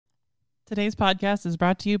Today's podcast is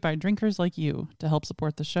brought to you by drinkers like you. To help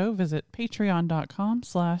support the show, visit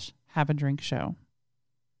patreon.com/haveadrinkshow.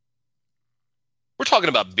 We're talking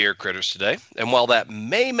about beer critters today, and while that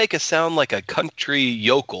may make us sound like a country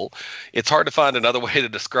yokel, it's hard to find another way to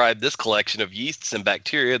describe this collection of yeasts and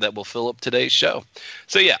bacteria that will fill up today's show.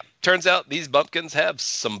 So yeah, turns out these bumpkins have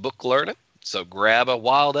some book learning, so grab a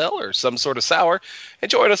wild ale or some sort of sour and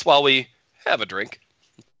join us while we have a drink.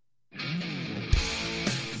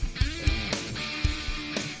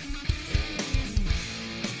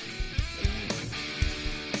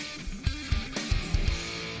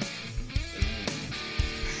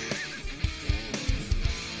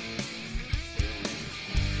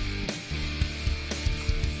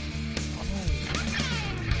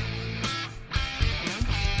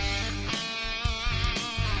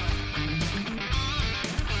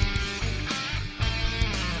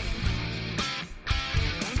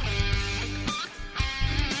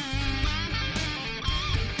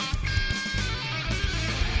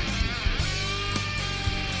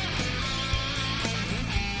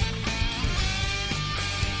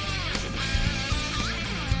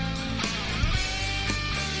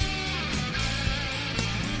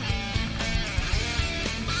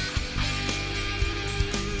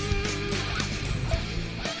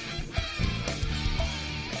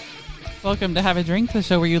 Welcome to Have a Drink, the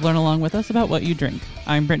show where you learn along with us about what you drink.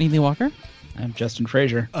 I'm Brittany Lee Walker. I'm Justin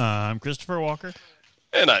Frazier. I'm Christopher Walker.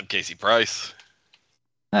 And I'm Casey Price.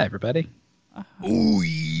 Hi, everybody. Oh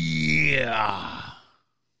yeah.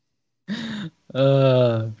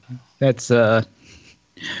 That's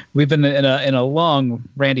we've been in a long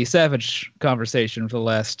Randy Savage conversation for the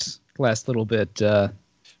last little bit.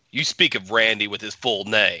 You speak of Randy with his full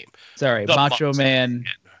name. Sorry, The Macho Man,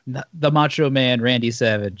 the Macho Man, Randy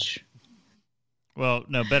Savage. Well,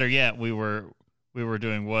 no, better yet, we were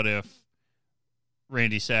doing what if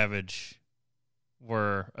Randy Savage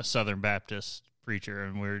were a Southern Baptist preacher,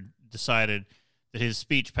 and we decided that his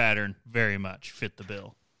speech pattern very much fit the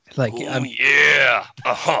bill. Like, Ooh, yeah.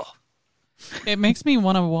 Uh-huh. It makes me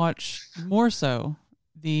want to watch more so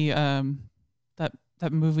the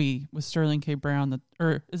that movie with Sterling K. Brown.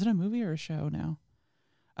 Or is it a movie or a show now?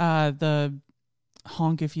 The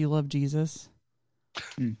Honk If You Love Jesus.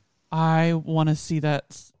 I want to see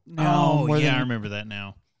that now. Oh, yeah, I remember that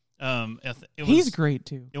now. He's great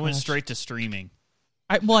too. It went straight to streaming.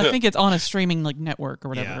 I think it's on a streaming network or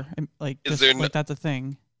whatever. Yeah. Like, Is there that's a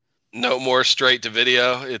thing. No more straight to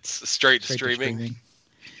video. It's straight to streaming.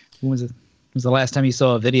 When was it? When was the last time you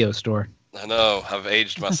saw a video store? I know. I've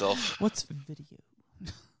aged myself. What's video?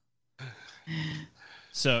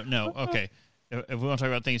 So, no, okay. If we want to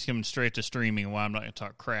talk about things coming straight to streaming, well, I'm not going to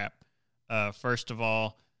talk crap. First of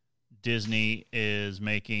all, Disney is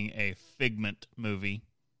making a Figment movie,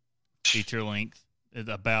 feature length,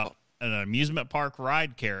 about an amusement park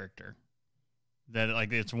ride character. That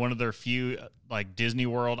it's one of their few Disney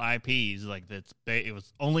World IPs. It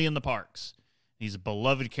was only in the parks. He's a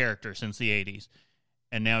beloved character since the 80s,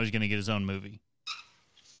 and now he's going to get his own movie.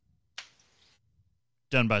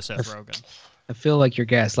 Done by Seth Rogen. I feel like you're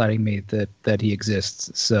gaslighting me that he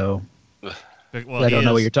exists, so Well, I don't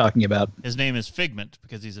know what you're talking about. His name is Figment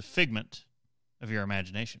because he's a figment of your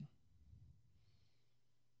imagination.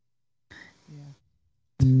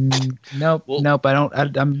 Nope.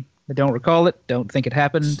 I don't recall it. Don't think it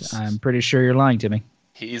happened. I'm pretty sure you're lying to me.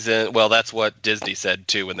 He's in. Well, that's what Disney said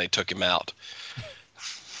too when they took him out.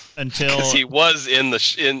 Until he was in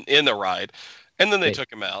the ride, and then they took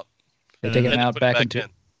him out. They take him out back into.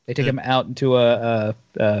 They take him out into a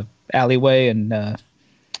alleyway and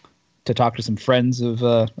to talk to some friends of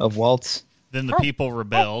Walt's. Then the people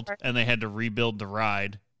rebelled, and they had to rebuild the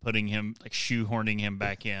ride, putting him shoehorning him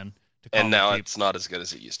back in. And now it's not as good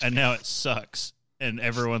as it used to. And now it sucks. And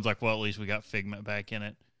everyone's like, "Well, at least we got Figment back in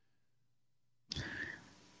it."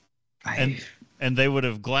 And they would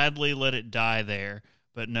have gladly let it die there,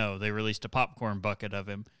 but no, they released a popcorn bucket of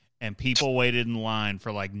him, and people waited in line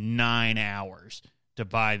for 9 hours to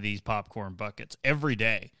buy these popcorn buckets every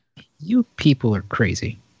day. You people are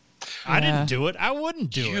crazy. I didn't do it. I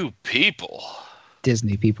wouldn't do it. You people.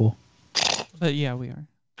 Disney people. But yeah, we are.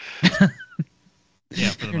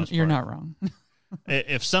 Yeah, for the most part. You're not wrong.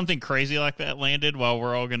 If something crazy like that landed while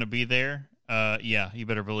we're all going to be there, you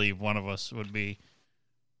better believe one of us would be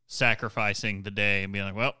sacrificing the day and being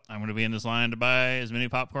like, well, I'm going to be in this line to buy as many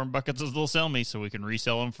popcorn buckets as they'll sell me so we can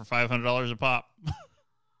resell them for $500 a pop.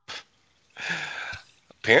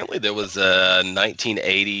 Apparently there was a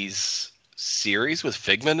 1980s series with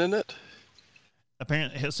Figment in it.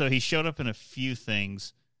 Apparently, so he showed up in a few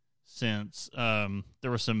things since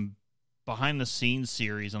there was some behind-the-scenes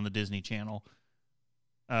series on the Disney Channel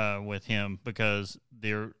with him because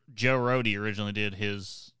Joe Rohde originally did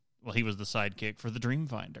his. Well, he was the sidekick for the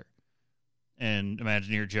Dreamfinder, and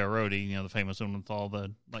Imagineer Joe Rohde, the famous one with all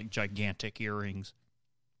the gigantic earrings,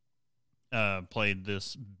 played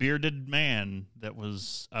this bearded man that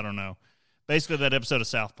was, I don't know, basically that episode of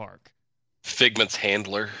South Park. Figment's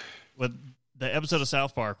handler. With the episode of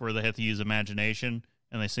South Park where they have to use imagination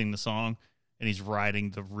and they sing the song, and he's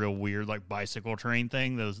riding the real weird bicycle train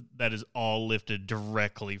thing. That is all lifted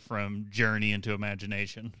directly from Journey into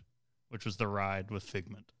Imagination, which was the ride with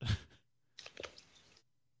Figment.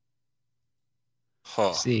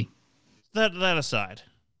 Huh. See. That aside.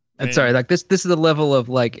 I'm sorry, this is the level of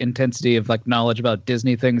intensity of knowledge about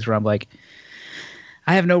Disney things where I'm I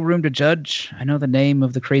have no room to judge. I know the name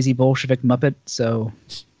of the crazy Bolshevik Muppet, so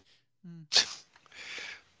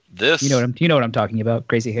this you know what I'm talking about.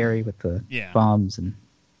 Crazy Harry with the bombs and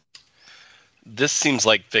this seems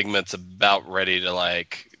like Figment's about ready to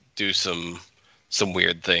do some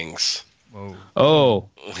weird things. Whoa.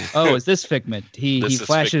 Oh, is this Figment? He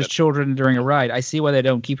flashes Figment. Children during a ride. I see why they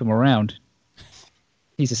don't keep him around.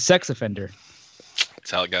 He's a sex offender.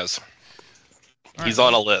 That's how it goes. He's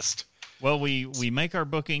on a list. Well, we make our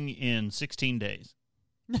booking in 16 days.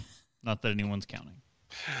 Not that anyone's counting.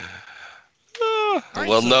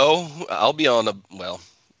 No, I'll be on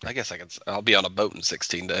I'll be on a boat in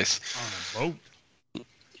 16 days. On a boat?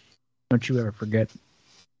 Don't you ever forget.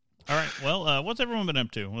 All right. Well, what's everyone been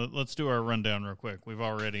up to? Let's do our rundown real quick. We've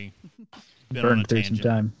already been burned on a through tangent.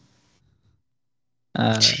 some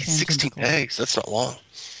time. 16 days. That's not long.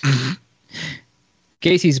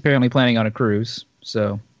 Casey's apparently planning on a cruise,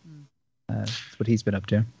 so that's what he's been up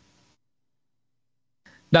to.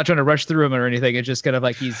 Not trying to rush through him or anything. It's just kind of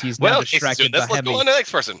he's now distracted by let's go on to the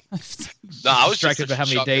next person. No, I was distracted by how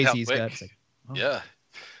many days he's got. Yeah,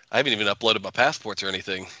 I haven't even uploaded my passports or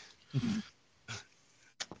anything.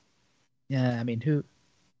 Yeah, I mean, are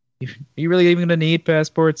you really even going to need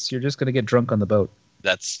passports? You're just going to get drunk on the boat.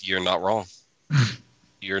 You're not wrong.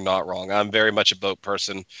 You're not wrong. I'm very much a boat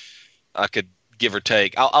person. I could give or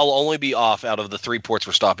take. I'll only be off out of the 3 ports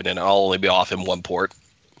we're stopping in. I'll only be off in 1 port.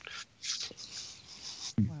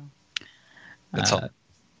 Wow. That's all.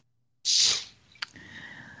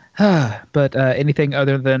 But anything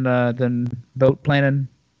other than boat planning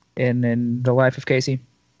in the life of Casey?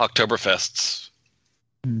 Oktoberfests.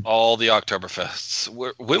 All the Oktoberfests.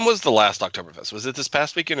 When was the last Oktoberfest? Was it this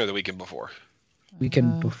past weekend or the weekend before?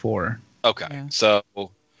 Weekend before. Okay. Yeah. So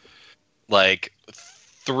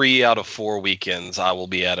 3 out of 4 weekends I will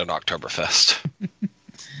be at an Oktoberfest.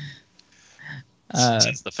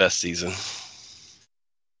 Since the fest season.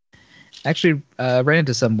 Actually, ran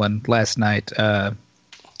into someone last night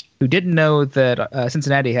who didn't know that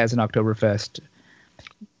Cincinnati has an Oktoberfest.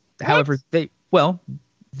 What? However, they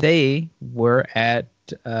were at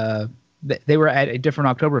a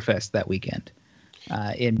different Oktoberfest that weekend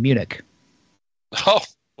in Munich. Oh,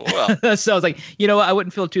 well. So I was like, what? I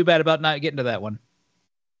wouldn't feel too bad about not getting to that one.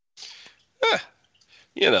 If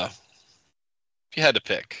you had to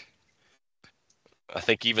pick, I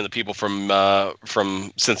think even the people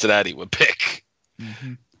from Cincinnati would pick.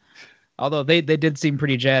 Mm-hmm. Although they did seem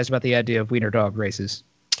pretty jazzed about the idea of wiener dog races.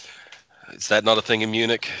 Is that not a thing in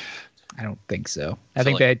Munich? I don't think so. I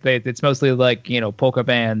think it's mostly polka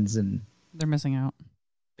bands and they're missing out.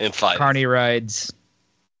 And fighting. Carney rides.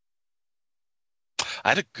 I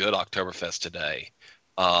had a good Oktoberfest today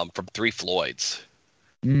from Three Floyds.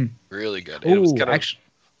 Really good. Ooh, it was kind of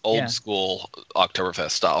old school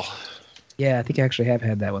Oktoberfest style. Yeah, I think I actually have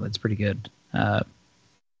had that one. That's pretty good. What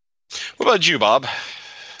about you, Bob?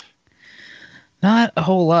 Not a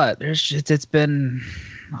whole lot. It's been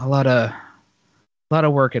a lot of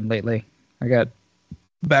working lately. I got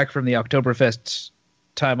back from the Oktoberfest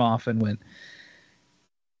time off and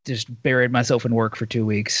just buried myself in work for 2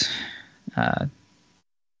 weeks. I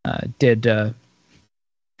did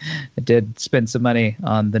spend some money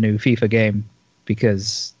on the new FIFA game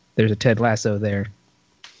because there's a Ted Lasso there,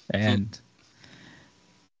 and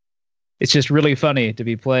it's just really funny to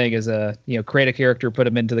be playing as create a character, put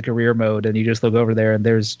him into the career mode, and you just look over there and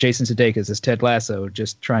there's Jason Sudeikis as Ted Lasso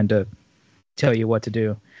just trying to tell you what to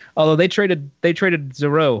do. Although they traded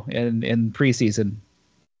Zero in preseason,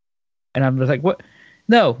 and I'm just like, what?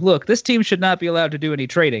 No, look, this team should not be allowed to do any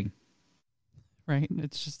trading. Right.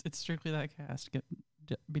 It's strictly that cast.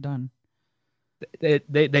 Be done.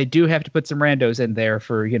 They do have to put some randos in there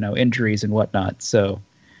for injuries and whatnot. So,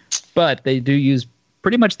 but they do use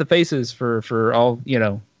pretty much the faces for all you.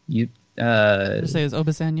 Did you say is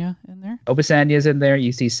Obisanya in there? Obisanya's in there.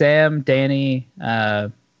 You see Sam, Danny,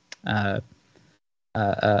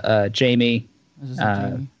 Jamie,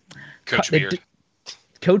 Coach Beard.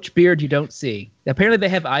 Coach Beard you don't see. Apparently they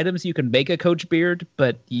have items you can make a Coach Beard,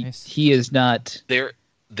 but Nice. he is not.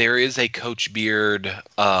 There is a Coach Beard.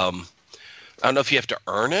 I don't know if you have to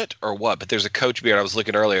earn it or what, but there's a Coach Beard. I was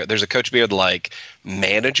looking earlier. There's a Coach Beard like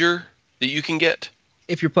manager that you can get.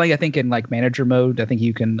 If you're playing, I think in like manager mode, I think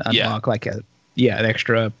you can unlock like an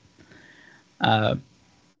extra.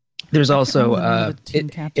 There's also remember the name of the team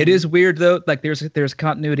captain. it is weird though. Like there's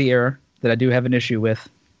continuity error that I do have an issue with.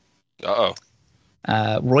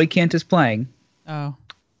 Roy Kent is playing, Oh.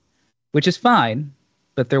 which is fine,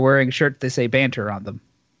 but they're wearing shirts that say banter on them,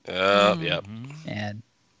 Yep. and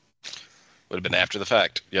Would have been after the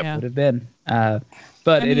fact. Yep. Yeah. would have been.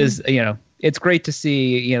 But it is, it's great to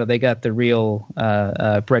see, they got the real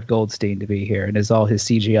Brett Goldstein to be here and is all his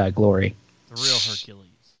CGI glory. The real Hercules.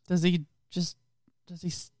 Does he just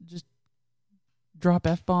drop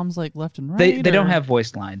F-bombs like left and right? They don't or- have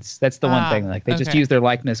voice lines. That's the one thing. Like they just okay. use their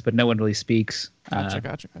likeness, but no one really speaks.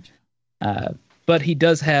 Gotcha. But he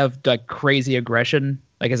does have like crazy aggression,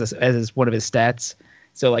 like as one of his stats.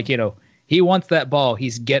 So like he wants that ball,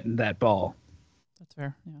 he's getting that ball. That's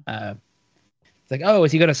fair. Yeah. It's like, oh,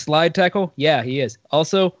 is he going to slide tackle? Yeah, he is.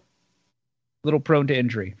 Also, a little prone to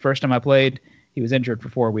injury. First time I played, he was injured for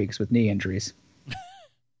 4 weeks with knee injuries.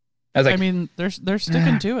 I was like, I mean, they're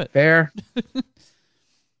sticking to it. fair.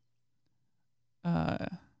 Gosh,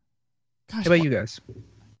 How about you guys?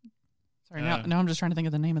 Sorry, now I'm just trying to think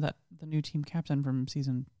of the name of the new team captain from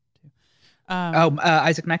season 2.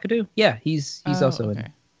 Isaac McAdoo? Yeah, he's also in.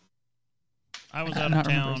 okay. I was I out do of not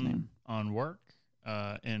remember his town name. on work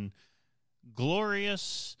in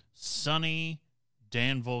glorious, sunny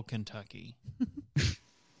Danville, Kentucky.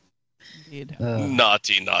 Indeed.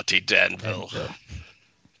 Naughty Danville.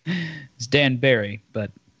 It's Dan Barry,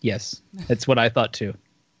 but yes, that's what I thought too.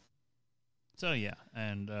 So yeah,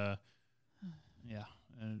 and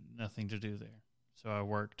nothing to do there. So I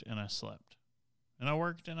worked and I slept, and I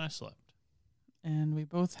worked and I slept. And we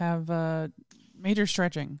both have major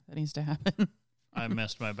stretching that needs to happen. I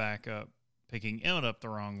messed my back up picking Emmett up the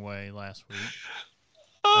wrong way last week.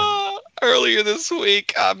 Earlier this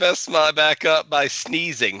week, I messed my back up by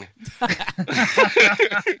sneezing.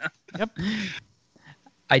 Yep.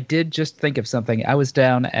 I did just think of something. I was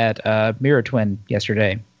down at Mirror Twin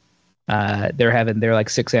yesterday. They're having their like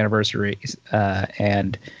 6th anniversary,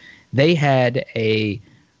 and they had a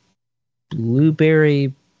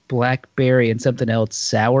blueberry, blackberry, and something else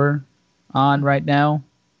sour on right now.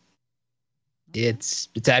 It's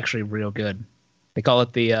actually real good. They call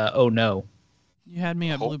it the Oh No. You had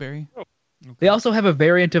me at blueberry. They also have a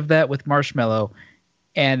variant of that with marshmallow,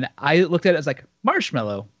 and I looked at it as like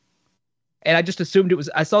marshmallow, and I just assumed it was.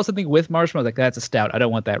 I saw something with marshmallow, like that's a stout. I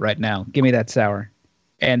don't want that right now. Give me that sour.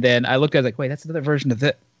 And then I looked at it like, wait, that's another version of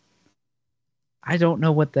it. I don't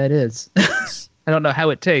know what that is. I don't know how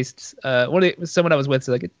it tastes. Someone I was with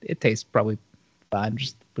said like it tastes probably fine,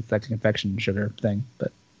 just with that confection sugar thing.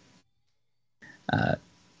 But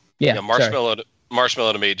yeah,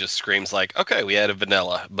 marshmallow to me just screams like, okay, we added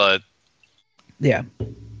vanilla, but yeah,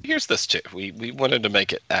 here's this too. We wanted to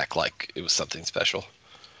make it act like it was something special.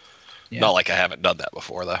 Yeah. Not like I haven't done that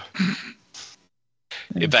before though.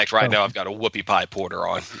 In fact, right now I've got a whoopie pie porter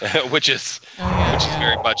on, which is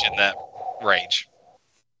very much in that range.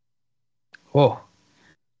 Oh,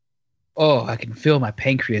 I can feel my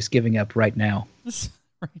pancreas giving up right now.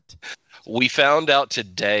 Right. We found out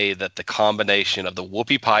today that the combination of the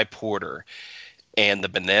whoopie pie porter and the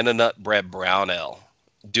banana nut bread brown ale,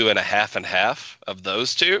 doing a half and half of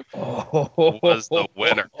those two, was the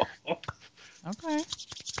winner. Okay.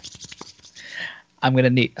 I'll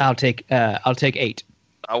take 8.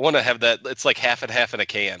 I want to have that. It's like half and half in a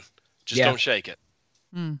can. Just don't shake it.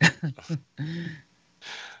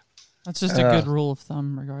 That's just a good rule of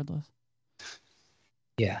thumb, regardless.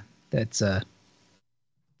 Yeah, that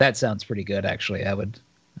sounds pretty good. Actually, I would.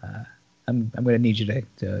 I'm going to need you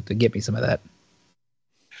to get me some of that.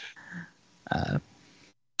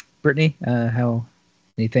 Brittany, how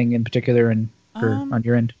anything in particular on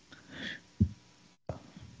your end?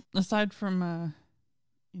 Aside from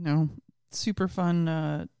super fun,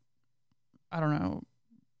 I don't know,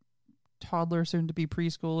 toddler, soon to be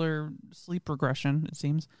preschooler sleep regression, it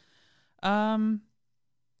seems. I've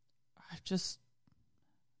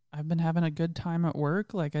been having a good time at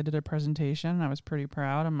work. Like I did a presentation, I was pretty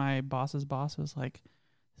proud, and my boss's boss was like,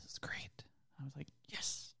 "This is great." I was like,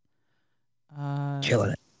 "Yes."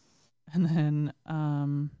 Killing it. And then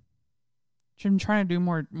I'm trying to do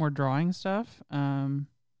more drawing stuff.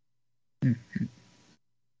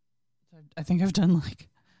 I think I've done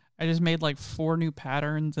I just made 4 new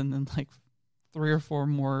patterns and then 3 or 4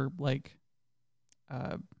 more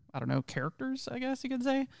I don't know, characters, I guess you could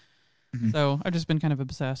say. Mhm. So I've just been kind of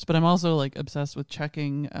obsessed. But I'm also like obsessed with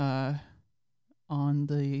checking on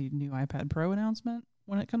the new iPad Pro announcement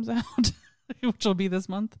when it comes out, which will be this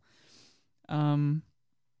month.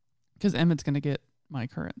 Because Emmett's going to get my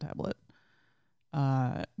current tablet.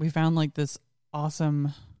 We found like this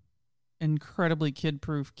awesome, incredibly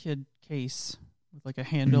kid-proof kid case with like a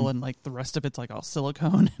handle and like the rest of it's like all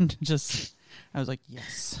silicone and just I was like,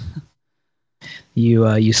 yes.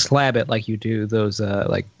 You slab it like you do those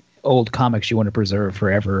like old comics you want to preserve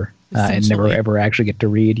forever and never Essentially. ever actually get to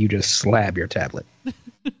read. You just slab your tablet. I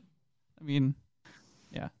mean,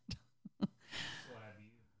 yeah.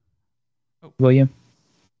 Will you?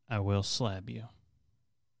 I will slab you.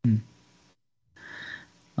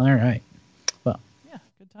 All right. Yeah,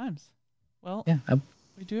 good times. Well, Yeah,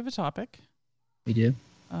 we do have a topic. we do.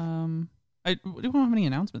 We don't have any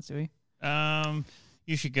announcements, do we?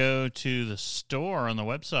 You should go to the store on the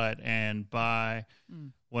website and buy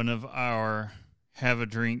one of our Have a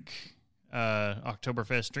Drink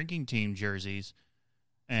Oktoberfest drinking team jerseys,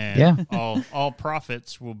 and Yeah. all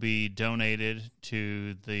profits will be donated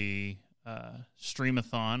to the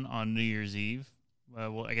Streamathon on New Year's Eve.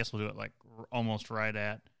 Well, I guess we'll do it like almost right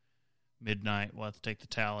at midnight. We'll have to take the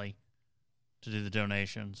tally to do the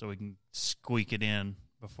donation so we can squeak it in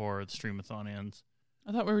before the Streamathon ends.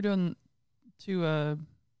 I thought we were doing to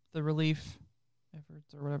the relief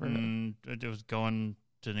efforts or whatever. It was going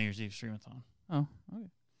to New Year's Eve Streamathon. Oh, okay.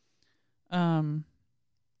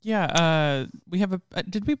 Yeah. We have a.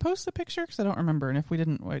 Did we post the picture? Because I don't remember. And if we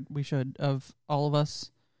didn't, we should of all of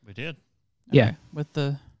us. We did. Yeah. With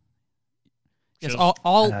the. Yes, Shows-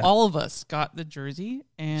 all of us got the jersey,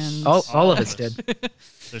 and All of us did.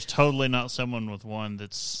 There's totally not someone with one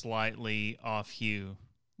that's slightly off hue.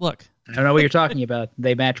 Look, I don't know what you're talking about.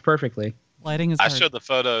 They match perfectly. lighting is I hard. showed the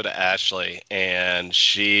photo to Ashley, and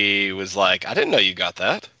she was like, "I didn't know you got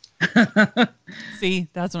that." See,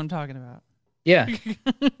 that's what I'm talking about. Yeah.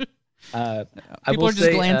 I People will are just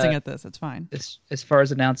say, glancing at this. It's fine. as far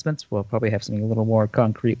as announcements, we'll probably have something a little more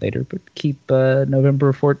concrete later, but keep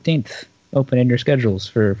November 14th open in your schedules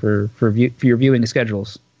for your viewing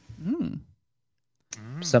schedules. Mm,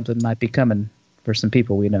 Something might be coming for some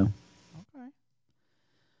people we know. okay.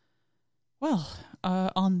 Well,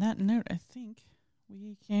 on that note, I think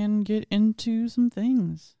we can get into some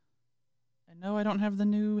things. I know I don't have the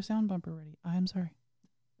new sound bumper ready. I'm sorry.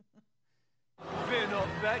 We're not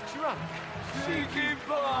that drunk. Cheeky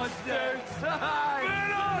bastards. We're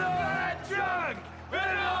not that drunk. We're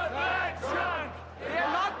not that drunk. We're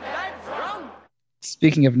not that drunk.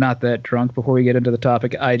 Speaking of not that drunk, before we get into the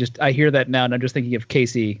topic, I hear that now, and I'm just thinking of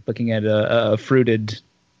Casey looking at a fruited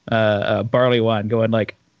barley wine, going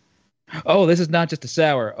like, "Oh, this is not just a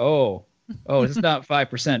sour. Oh, this is not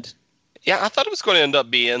 5%." Yeah, I thought it was going to end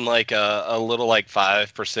up being like a little like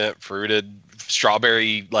 5% fruited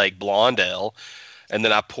strawberry like blonde ale, and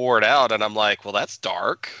then I pour it out, and I'm like, "Well, that's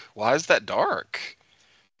dark. Why is that dark?"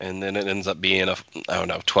 And then it ends up being a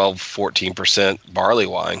 12-14% barley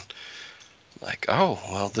wine. Like, oh,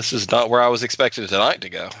 well, this is not where I was expecting tonight to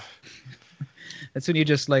go. That's when you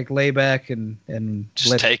just like lay back and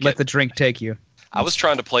Just take let it. the drink take you. I was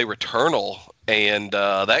trying to play Returnal, and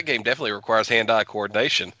that game definitely requires hand-eye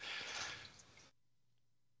coordination.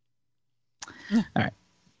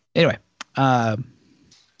 Anyway,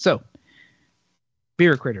 so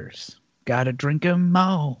beer critters, gotta drink 'em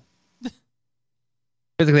all.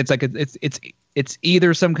 Basically, it's like it's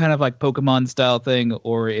either some kind of like Pokemon style thing,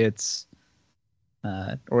 or it's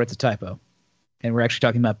a typo. And we're actually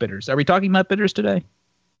talking about bitters. Are we talking about bitters today?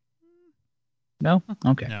 No.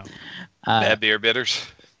 Okay. No. Bad beer bitters.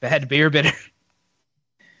 Bad beer bitter.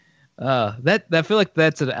 That I feel like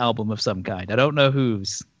that's an album of some kind. I don't know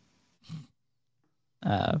whose.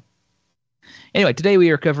 Anyway, today we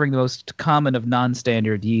are covering the most common of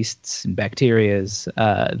non-standard yeasts and bacterias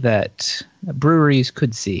that breweries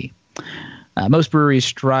could see. Most breweries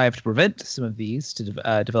strive to prevent some of these to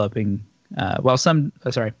developing, while some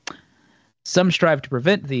strive to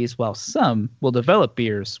prevent these, while some will develop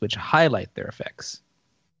beers which highlight their effects.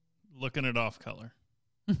 Looking at off color.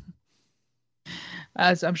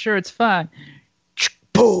 As I'm sure it's fine.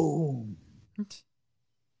 Boom.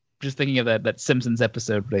 Just thinking of that Simpsons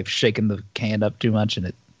episode where they've shaken the can up too much and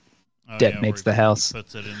it Oh, detonates where the house.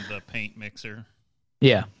 Puts it in the paint mixer.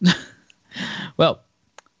 Yeah. Well,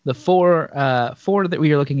 the four that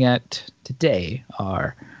we are looking at today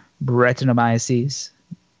are Brettanomyces,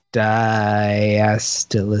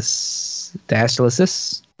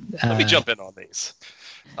 diastylysis, Let me jump in on these.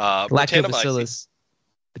 Lactobacillus,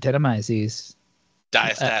 Brettanomyces,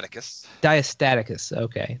 Diastaticus.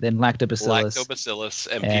 Okay, then Lactobacillus, Lactobacillus,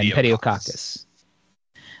 and Pediococcus.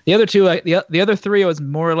 The other two, the other three, I was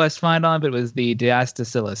more or less fine on, but it was the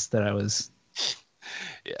Diastacillus that I was.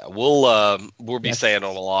 Yeah, we'll be saying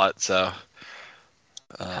them a lot. So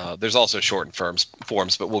there's also shortened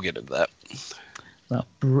forms, but we'll get into that. Well,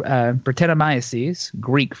 Brettanomyces,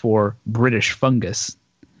 Greek for British fungus,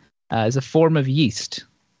 is a form of yeast,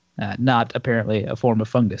 not apparently a form of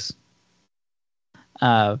fungus.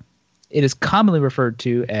 It is commonly referred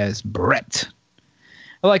to as Brett.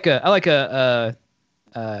 I like a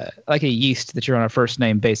yeast that you're on a first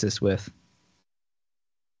name basis with.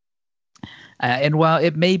 And while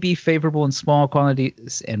it may be favorable in small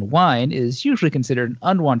quantities in wine, it is usually considered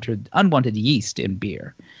an unwanted yeast in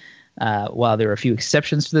beer. While there are a few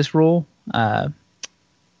exceptions to this rule,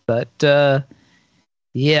 but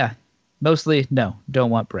mostly no,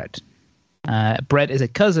 don't want Brett. Brett is a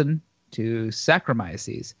cousin to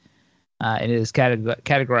Saccharomyces, and it is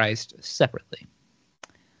categorized separately.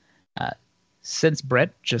 Since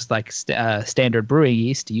Brett, just like standard brewing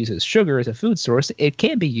yeast, uses sugar as a food source, it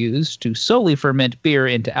can be used to solely ferment beer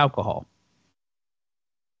into alcohol.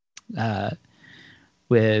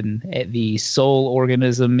 When the sole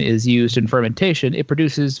organism is used in fermentation, it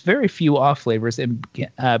produces very few off flavors and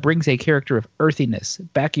brings a character of earthiness,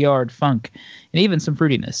 backyard funk, and even some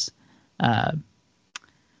fruitiness.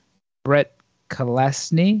 Brett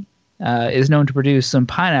Kalasny is known to produce some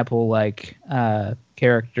pineapple-like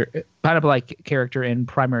character in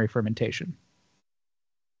primary fermentation.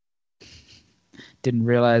 Didn't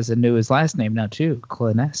realize I knew his last name now too.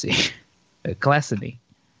 Classini.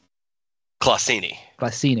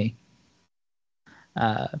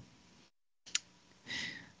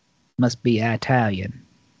 Must be Italian.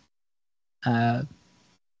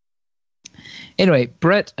 Anyway,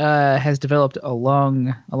 Brett has developed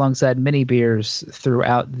alongside many beers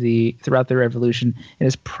throughout their evolution, and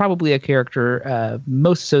is probably a character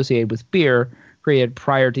most associated with beer created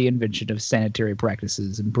prior to the invention of sanitary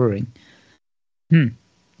practices in brewing.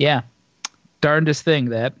 Yeah, darndest thing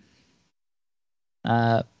that.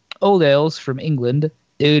 Old ales from England,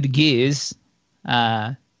 Eau de Guise,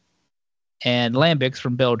 and lambics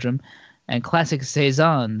from Belgium, and classic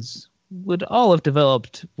saisons would all have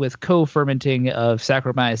developed with co-fermenting of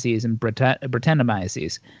Saccharomyces and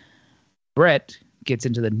Brettanomyces. Brett gets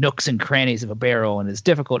into the nooks and crannies of a barrel and is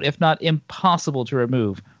difficult, if not impossible, to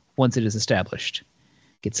remove once it is established.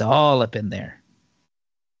 Gets all up in there.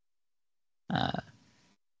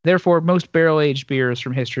 Therefore, most barrel-aged beers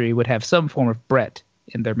from history would have some form of Brett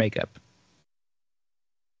in their makeup.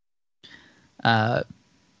 It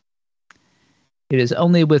is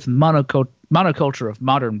only with monoculture of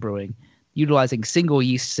modern brewing, utilizing single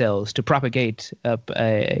yeast cells to propagate up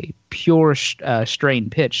a pure strain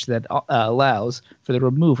pitch, that allows for the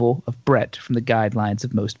removal of Brett from the guidelines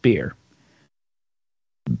of most beer.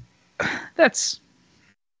 That's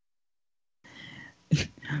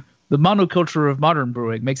the monoculture of modern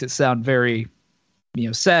brewing makes it sound very,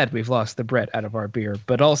 sad we've lost the Brett out of our beer,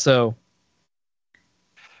 but also,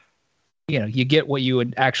 you get what you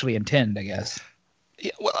would actually intend, I guess.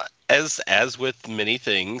 Yeah, well, as with many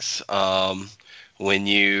things, when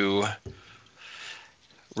you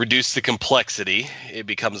reduce the complexity, it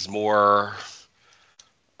becomes more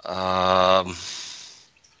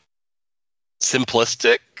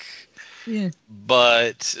simplistic. Yeah.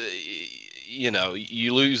 But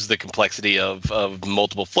you lose the complexity of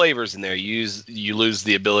multiple flavors in there. You lose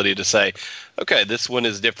the ability to say, okay, this one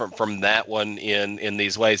is different from that one in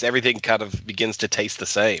these ways. Everything kind of begins to taste the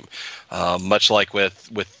same, much like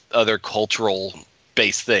with other cultural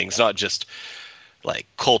based things, not just like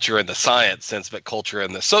culture in the science sense, but culture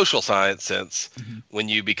in the social science sense. Mm-hmm. When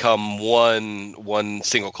you become one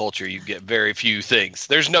single culture, you get very few things.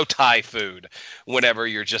 There's no Thai food whenever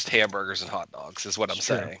you're just hamburgers and hot dogs, is what I'm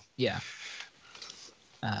saying. Yeah.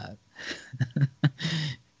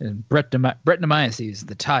 Brettanomyces,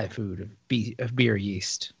 the Thai food of beer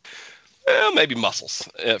yeast. Maybe mussels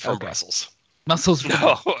from Brussels. Mussels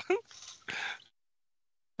from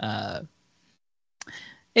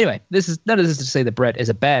Anyway, none of this is to say that Brett is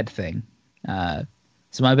a bad thing. Some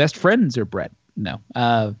of my best friends are Brett. No.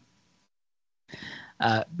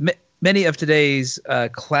 Many of today's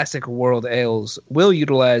classic world ales will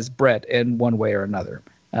utilize Brett in one way or another.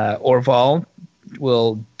 Orval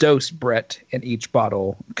will dose Brett in each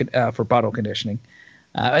bottle for bottle conditioning.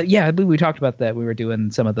 I believe we talked about that. We were doing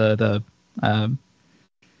some of the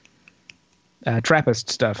Trappist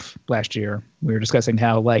stuff last year. We were discussing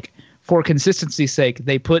how, for consistency's sake,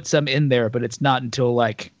 they put some in there, but it's not until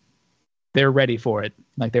they're ready for it.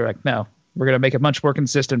 They're like, no, we're going to make a much more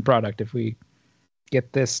consistent product if we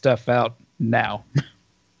Get this stuff out now.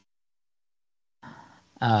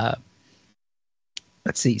 Let's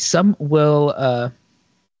see. Some will.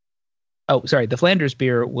 The Flanders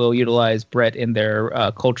beer will utilize Brett in their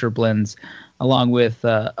culture blends, along with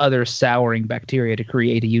other souring bacteria to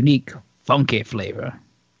create a unique, funky flavor.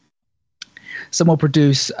 Some will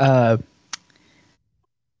produce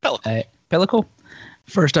pellicle.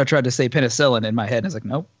 First, I tried to say penicillin in my head, and I was like,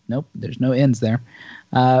 nope, there's no N's there.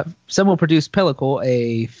 Some will produce pellicle,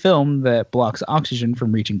 a film that blocks oxygen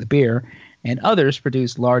from reaching the beer, and others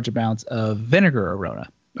produce large amounts of vinegar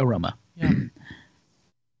aroma. Yeah.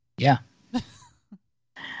 Yeah.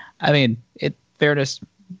 I mean, fairness,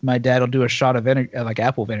 my dad will do a shot of vinegar, like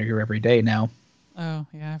apple vinegar, every day now. Oh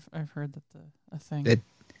yeah, I've heard that a thing. It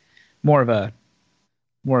more of a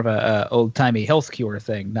old timey health cure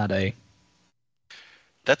thing, not a.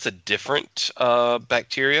 That's a different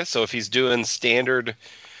bacteria. So if he's doing standard,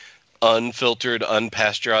 unfiltered,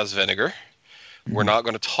 unpasteurized vinegar, we're not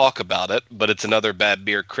going to talk about it, but it's another bad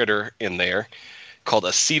beer critter in there called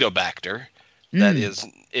Acetobacter. That is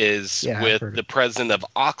with the presence of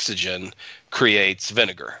oxygen creates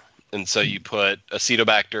vinegar. And so you put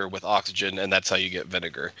Acetobacter with oxygen, and that's how you get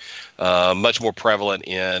vinegar. Much more prevalent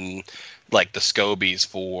in like the scobies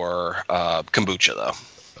for kombucha, though.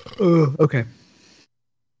 Oh, okay.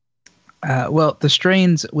 Well, the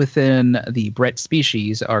strains within the Brett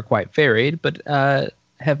species are quite varied, but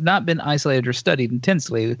have not been isolated or studied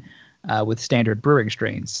intensely with standard brewing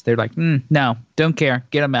strains. They're like, no, don't care,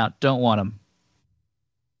 get them out, don't want them.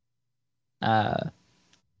 A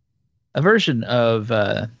version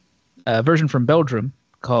from Belgium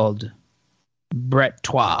called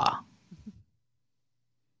Brettois.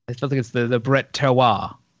 I feel like it's the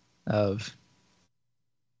Brettois of.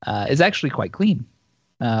 Is actually quite clean.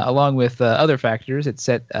 Along with other factors, it's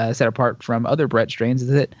set apart from other Brett strains. Is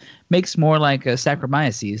it makes more like a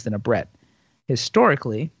Saccharomyces than a Brett.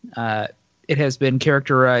 Historically, it has been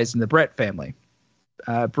characterized in the Brett family.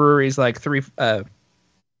 Breweries like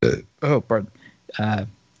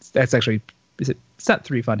that's actually it's not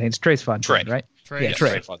Three Fontaines, Tres Fontaine, right? Tres,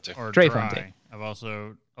 Tres Fontaine. Or Tres dry. Fontaine.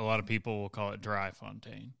 A lot of people will call it Dry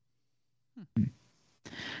Fontaine.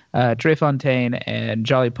 Tres Fontaine and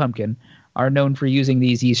Jolly Pumpkin are known for using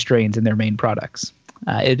these yeast strains in their main products.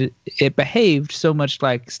 It behaved so much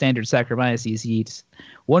like standard Saccharomyces yeast.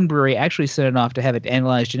 One brewery actually sent it off to have it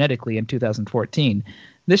analyzed genetically in 2014.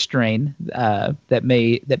 This strain that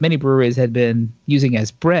many breweries had been using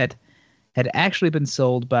as Brett had actually been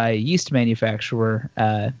sold by a yeast manufacturer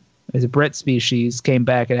as a Brett species came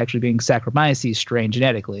back and actually being Saccharomyces strain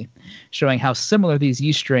genetically, showing how similar these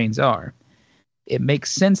yeast strains are. It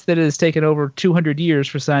makes sense that it has taken over 200 years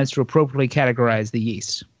for science to appropriately categorize the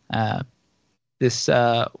yeast. This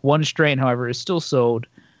one strain, however, is still sold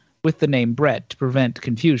with the name Brett to prevent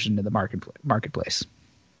confusion in the marketplace.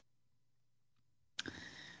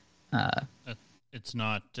 It's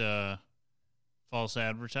not false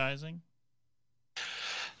advertising?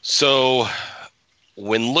 So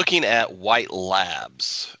when looking at White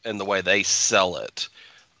Labs and the way they sell it,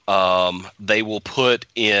 they will put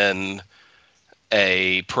in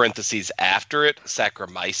a parentheses after it,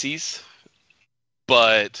 Saccharomyces,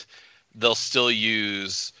 but they'll still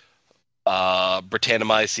use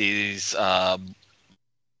Brettanomyces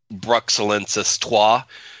bruxellensis trois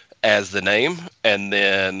as the name, and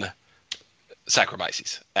then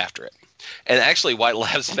Saccharomyces after it. And actually, White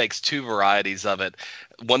Labs makes two varieties of it.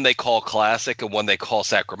 One they call classic and one they call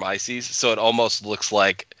Saccharomyces. So it almost looks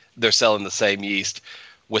like they're selling the same yeast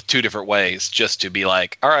with two different ways, just to be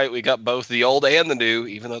like, all right, we got both the old and the new,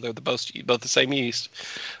 even though they're both the same yeast.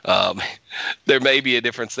 There may be a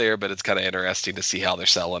difference there, but it's kind of interesting to see how they're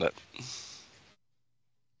selling it.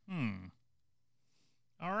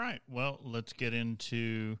 All right. Well, let's get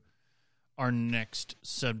into our next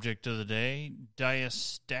subject of the day,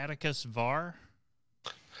 Diastaticus var.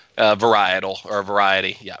 Varietal or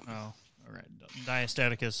variety, yeah. Oh, all right.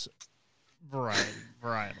 Diastaticus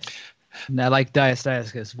varietal. And I like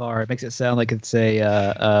Diastaticus var. It makes it sound like it's a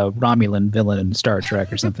Romulan villain in Star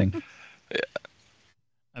Trek or something. Yeah.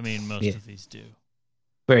 I mean, most of these do.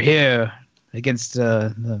 We're here against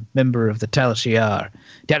the member of the Tal Shiar,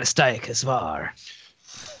 Diastaticus var.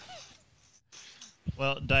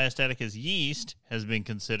 Well, Diastaticus yeast has been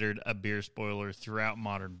considered a beer spoiler throughout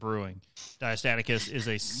modern brewing. Diastaticus is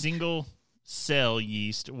a single-cell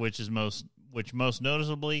yeast, which most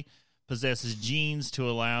noticeably possesses genes to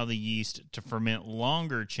allow the yeast to ferment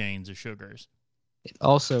longer chains of sugars. It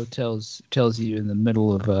also tells you in the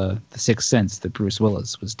middle of The Sixth Sense that Bruce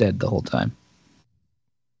Willis was dead the whole time.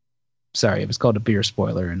 Sorry, it was called a beer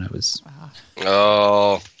spoiler, and I was...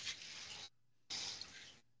 Oh...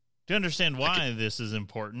 To understand why this is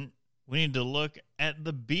important, we need to look at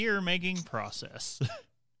the beer making process.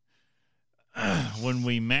 When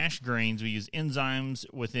we mash grains, we use enzymes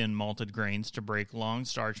within malted grains to break long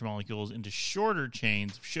starch molecules into shorter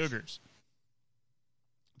chains of sugars.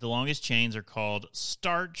 The longest chains are called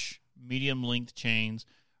starch, medium-length chains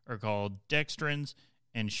are called dextrins,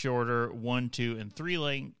 and shorter 1, 2, and 3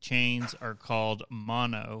 length chains are called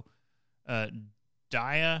mono,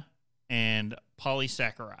 dia, and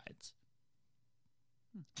polysaccharides.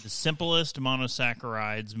 The simplest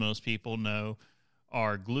monosaccharides most people know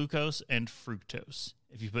are glucose and fructose.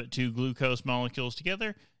 If you put 2 glucose molecules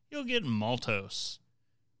together, you'll get maltose.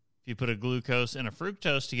 If you put a glucose and a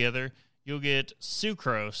fructose together, you'll get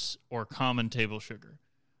sucrose, or common table sugar.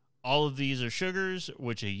 All of these are sugars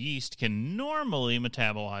which a yeast can normally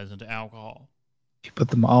metabolize into alcohol. If you put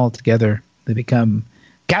them all together, they become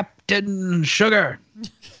Captain Sugar.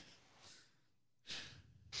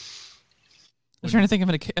 I was trying to think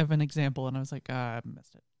of an example, and I was like, I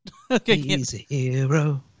missed it. Okay, He's a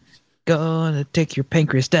hero. Gonna take your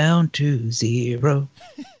pancreas down to 0.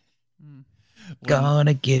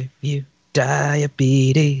 Gonna give you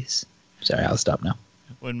diabetes. Sorry, I'll stop now.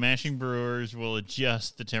 When mashing, brewers will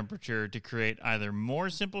adjust the temperature to create either more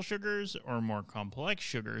simple sugars or more complex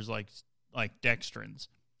sugars like dextrins.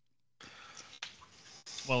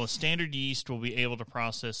 While a standard yeast will be able to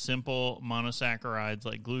process simple monosaccharides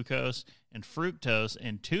like glucose and fructose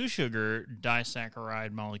and 2-sugar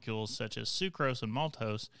disaccharide molecules such as sucrose and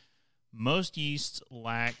maltose, most yeasts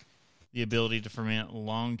lack the ability to ferment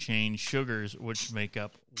long-chain sugars which make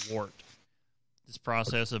up wort. This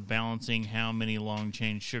process of balancing how many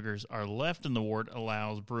long-chain sugars are left in the wort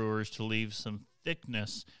allows brewers to leave some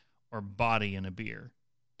thickness or body in a beer.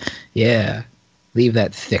 Yeah, leave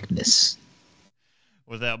that thickness.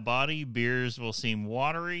 Without body, beers will seem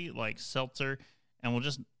watery like seltzer and will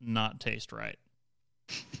just not taste right.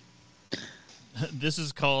 This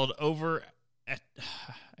is called I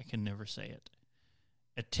can never say it.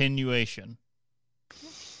 Attenuation.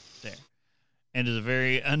 There. And is a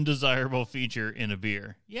very undesirable feature in a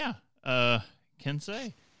beer. Yeah, can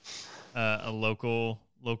say. A local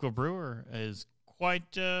brewer is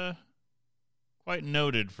quite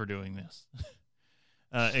noted for doing this.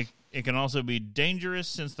 It can also be dangerous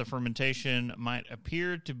since the fermentation might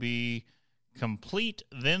appear to be complete.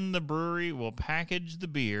 Then the brewery will package the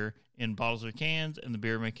beer in bottles or cans, and the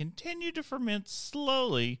beer may continue to ferment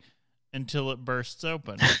slowly until it bursts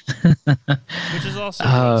open, which is also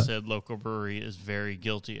what said local brewery is very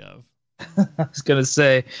guilty of. I was going to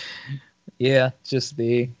say, yeah, just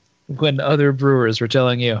when other brewers were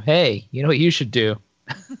telling you, hey, you know what you should do?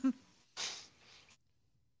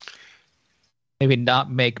 Maybe not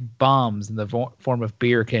make bombs in the form of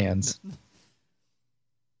beer cans.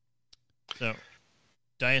 So,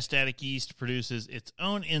 diastatic yeast produces its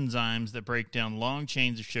own enzymes that break down long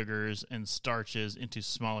chains of sugars and starches into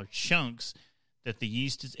smaller chunks that the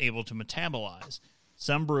yeast is able to metabolize.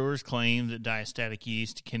 Some brewers claim that diastatic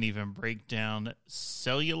yeast can even break down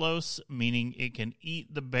cellulose, meaning it can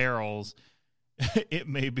eat the barrels it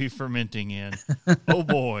may be fermenting in. Oh,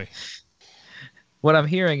 boy. What I'm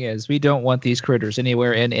hearing is we don't want these critters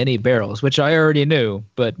anywhere in any barrels, which I already knew,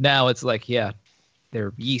 but now it's like, yeah,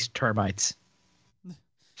 they're yeast termites.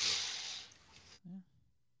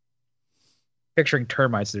 Picturing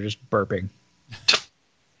termites, they're just burping.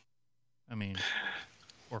 I mean,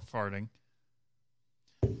 or farting.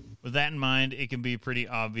 With that in mind, it can be pretty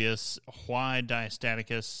obvious why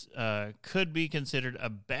Diastaticus could be considered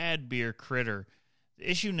a bad beer critter.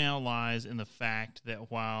 The issue now lies in the fact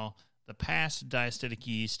that while the past diastatic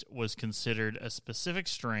yeast was considered a specific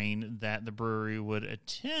strain that the brewery would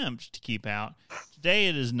attempt to keep out, today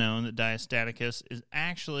it is known that Diastaticus is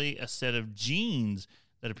actually a set of genes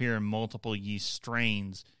that appear in multiple yeast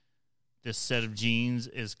strains. This set of genes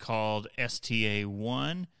is called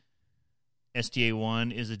STA1.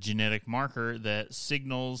 STA1 is a genetic marker that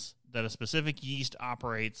signals that a specific yeast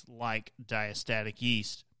operates like diastatic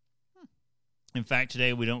yeast. In fact,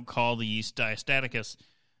 today we don't call the yeast Diastaticus.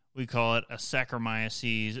 We call it a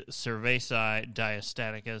Saccharomyces cerevisiae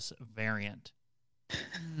diastaticus variant.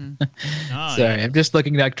 Sorry, I'm just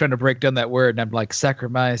looking like trying to break down that word, and I'm like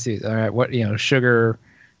Saccharomyces. All right, what sugar?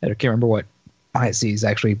 I can't remember what myces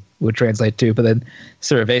actually would translate to, but then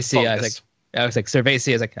cerevisiae. I was like cerevisiae.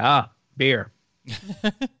 I was like beer.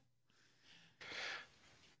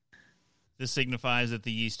 This signifies that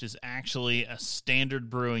the yeast is actually a standard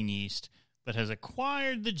brewing yeast, but has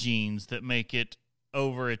acquired the genes that make it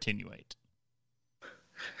over-attenuate.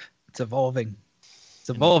 It's evolving. It's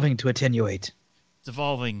evolving to attenuate. It's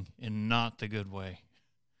evolving in not the good way.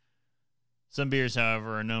 Some beers,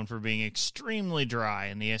 however, are known for being extremely dry,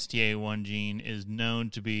 and the STA1 gene is known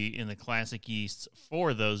to be in the classic yeasts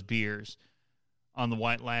for those beers. On the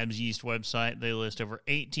White Labs yeast website, they list over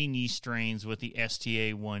 18 yeast strains with the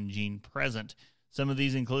STA1 gene present. Some of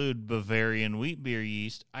these include Bavarian wheat beer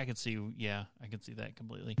yeast. I can see that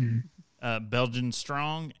completely. Belgian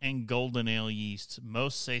strong and golden ale yeasts.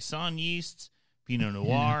 Most Saison yeasts, Pinot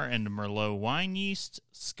Noir and Merlot wine yeast,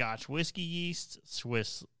 Scotch whiskey yeast,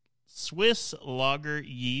 Swiss lager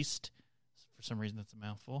yeast. For some reason, that's a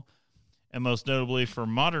mouthful. And most notably for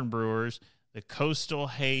modern brewers, the Coastal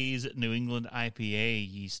Haze New England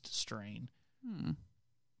IPA yeast strain.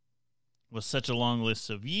 With such a long list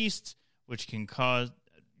of yeasts, which can cause...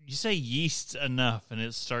 You say yeast enough, and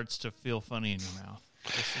it starts to feel funny in your mouth.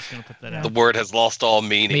 Just going to put that out. The word has lost all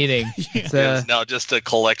meaning. It's, It is now just a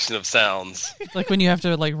collection of sounds. It's like when you have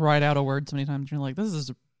to like write out a word so many times, you're like, this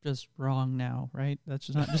is just wrong now, right? That's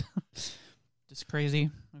just not just crazy.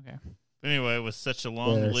 Okay. Anyway, with such a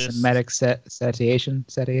long list... Semantic satiation.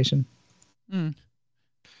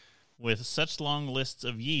 With such long lists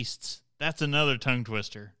of yeasts, that's another tongue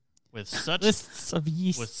twister. With such Lists of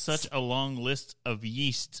yeast. with such a long list of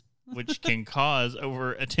yeast, which can cause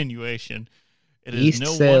over attenuation, it is Yeast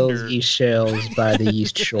no cells, wonder yeast shells by the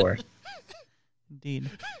yeast shore. Indeed.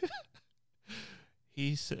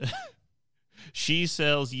 she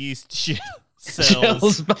sells yeast cells.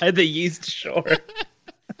 Shells by the yeast shore.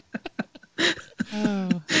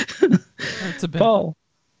 Oh, that's a bit. Paul.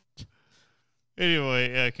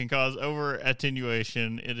 Anyway, can cause over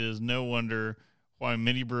attenuation. It is no wonder why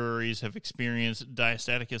many breweries have experienced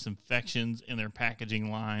diastaticus infections in their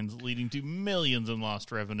packaging lines, leading to millions in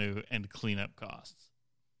lost revenue and cleanup costs.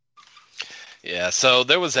 Yeah, so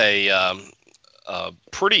there was a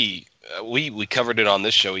pretty we covered it on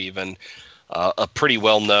this show even a pretty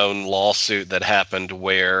well-known lawsuit that happened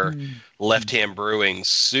where Left Hand Brewing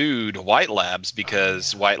sued White Labs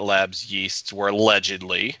because White Labs yeasts were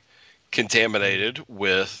allegedly contaminated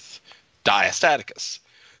with diastaticus.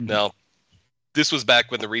 Now, this was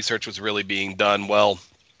back when the research was really being done well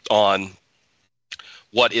on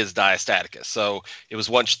what is diastaticus. So it was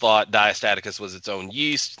once thought diastaticus was its own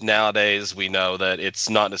yeast. Nowadays, we know that it's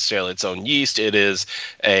not necessarily its own yeast. It is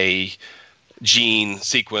a gene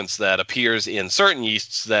sequence that appears in certain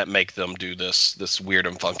yeasts that make them do this weird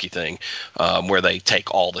and funky thing where they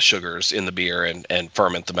take all the sugars in the beer and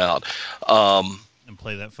ferment them out. And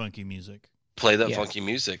play that funky music. Funky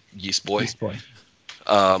music, Yeast Boy. Yeast boy.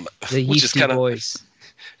 The which is Yeasty boys.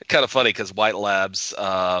 kind of funny because White Labs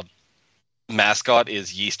mascot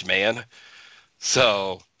is Yeast Man,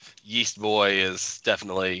 so Yeast Boy is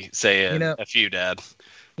definitely saying "F you, Dad."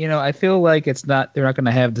 I feel like they're not going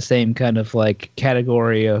to have the same kind of like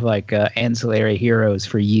category of like ancillary heroes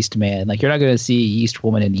for Yeast Man. Like you're not going to see Yeast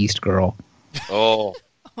Woman and Yeast Girl. Oh,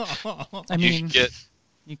 I mean,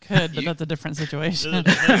 you could, but that's a different situation.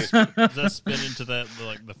 Does that spin into that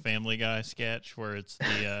like the Family Guy sketch where it's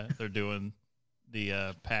they're doing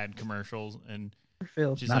the pad commercials and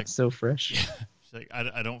she's not like, so fresh. she's like,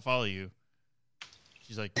 I don't follow you.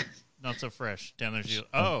 She's like, not so fresh. Down there, she's like,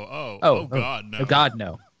 oh God, no. Oh God,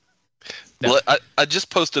 no. Well, I just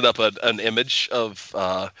posted up an image of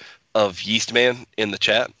Yeast Man in the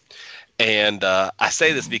chat, and I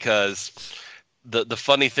say this because the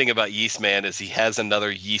funny thing about Yeast Man is he has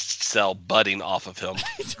another yeast cell budding off of him.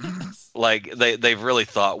 Like they've really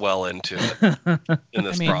thought well into it in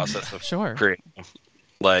this process of creating him.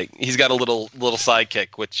 Like he's got a little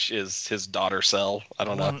sidekick, which is his daughter cell. I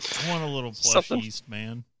don't know. I want a little plush Yeast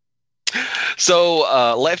Man.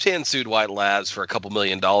 So Left Hand sued White Labs for $2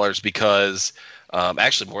 million because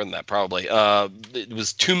actually more than that probably. It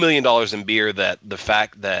was $2 million in beer that the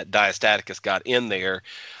fact that diastaticus got in there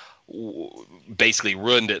basically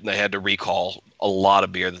ruined it, and they had to recall a lot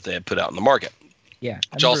of beer that they had put out in the market. Yeah,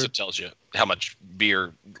 which also tells you how much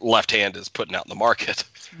beer Left Hand is putting out in the market.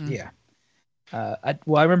 Yeah. I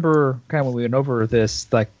remember kind of when we went over this,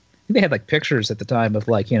 like I think they had like pictures at the time of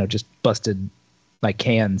like just busted like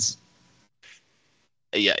cans.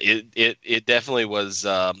 Yeah, it definitely was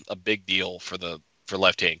a big deal for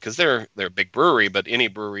Left Hand because they're a big brewery, but any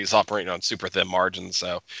brewery is operating on super thin margins,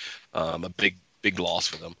 so a big loss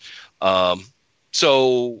for them.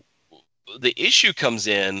 So the issue comes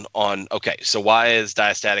in on so why is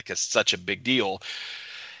diastaticus such a big deal?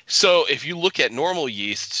 So if you look at normal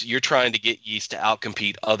yeasts, you're trying to get yeast to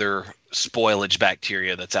outcompete other spoilage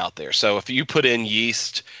bacteria that's out there. So if you put in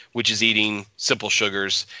yeast, which is eating simple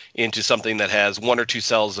sugars, into something that has one or two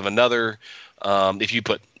cells of another, if you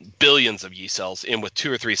put billions of yeast cells in with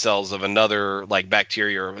 2 or 3 cells of another like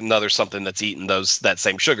bacteria or another something that's eating that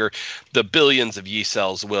same sugar, the billions of yeast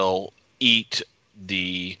cells will eat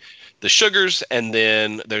the sugars, and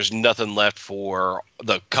then there's nothing left for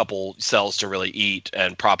the couple cells to really eat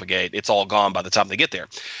and propagate. It's all gone by the time they get there.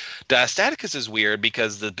 Diastaticus is weird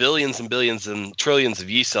because the billions and billions and trillions of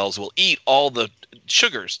yeast cells will eat all the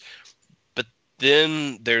sugars, but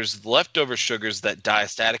then there's leftover sugars that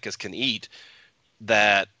Diastaticus can eat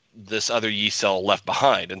that this other yeast cell left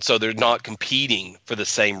behind, and so they're not competing for the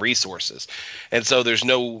same resources, and so there's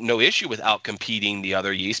no issue with out competing the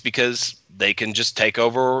other yeast because they can just take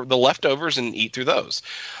over the leftovers and eat through those.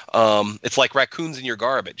 It's like raccoons in your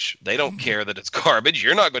garbage. They don't care that it's garbage.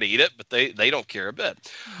 You're not going to eat it, but they don't care a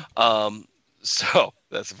bit. So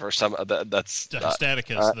that's the first time that's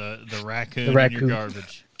Diastaticus, the raccoon in your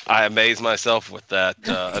garbage. I amaze myself with that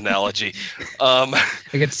analogy. I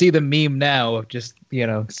can see the meme now of just,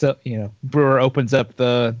 Brewer opens up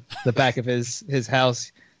the back of his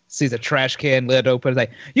house, sees a trash can lid open,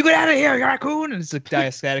 like, "You get out of here, you raccoon!" And it's like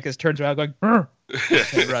Diastaticus turns around going, "Brr,"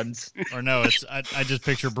 and runs. Or no, it's I just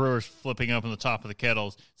picture Brewers flipping up on the top of the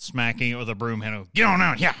kettles, smacking it with a broom handle. "Get on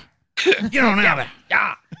out, yeah! Get on out,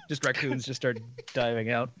 yeah!" Just raccoons just start diving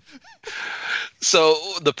out. So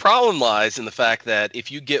the problem lies in the fact that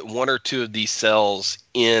if you get one or two of these cells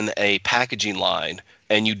in a packaging line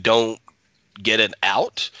and you don't get it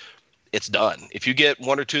out, it's done. If you get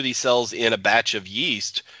one or two of these cells in a batch of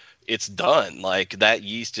yeast, it's done. Like, that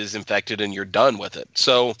yeast is infected and you're done with it.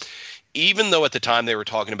 So even though at the time they were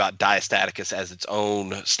talking about Diastaticus as its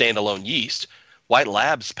own standalone yeast, White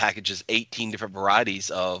Labs packages 18 different varieties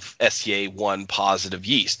of STA1 positive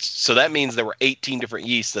yeasts. So that means there were 18 different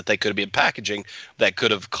yeasts that they could have been packaging that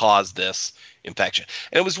could have caused this infection.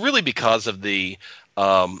 And it was really because of the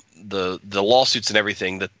lawsuits and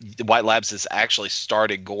everything that White Labs has actually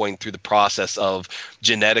started going through the process of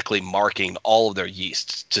genetically marking all of their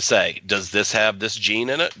yeasts to say, does this have this gene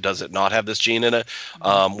in it? Does it not have this gene in it?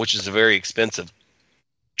 Which is a very expensive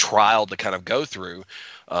trial to kind of go through.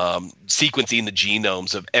 Sequencing the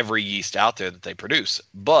genomes of every yeast out there that they produce.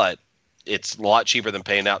 But it's a lot cheaper than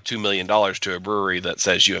paying out $2 million to a brewery that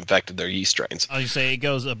says you infected their yeast strains. I was say it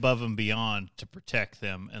goes above and beyond to protect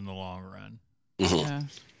them in the long run. Mm-hmm. Yeah.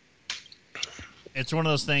 It's one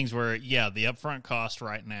of those things where, yeah, the upfront cost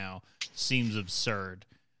right now seems absurd,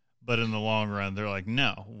 but in the long run, they're like,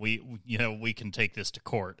 no, we can take this to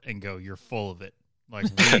court and go, you're full of it. Like,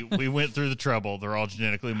 we went through the trouble. They're all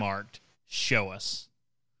genetically marked. Show us.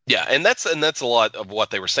 Yeah, and that's a lot of what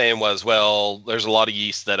they were saying was, well, there's a lot of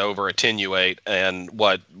yeast that over attenuate, and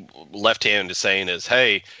what Left Hand is saying is,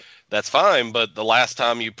 hey, that's fine, but the last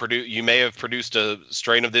time you may have produced a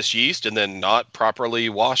strain of this yeast and then not properly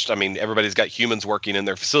washed. I mean, everybody's got humans working in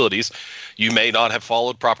their facilities. You may not have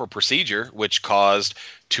followed proper procedure, which caused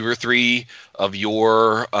 2 or 3 of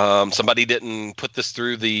your somebody didn't put this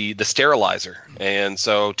through the sterilizer, and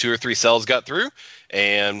so 2 or 3 cells got through.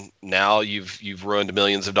 And now you've ruined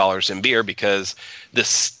millions of dollars in beer because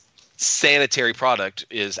this sanitary product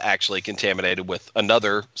is actually contaminated with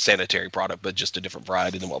another sanitary product, but just a different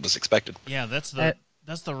variety than what was expected. Yeah, that's the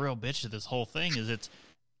real bitch of this whole thing is it's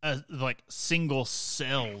like single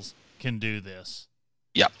cells can do this.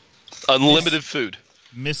 Yep, unlimited food.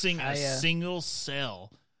 Missing a single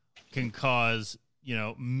cell can cause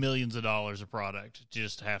millions of dollars of product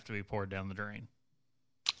just have to be poured down the drain.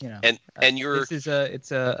 And you're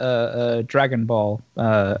it's a Dragon Ball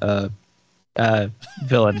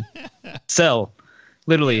villain Cell.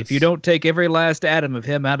 Literally, Yes. if you don't take every last atom of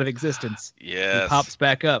him out of existence, yes. he pops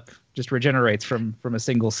back up, just regenerates from a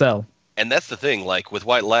single cell. And that's the thing. Like with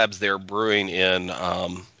White Labs, they're brewing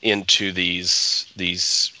into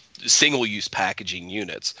these single-use packaging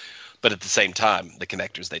units. But at the same time, the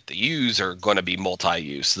connectors that they use are going to be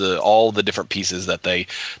multi-use. All the different pieces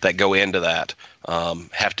that go into that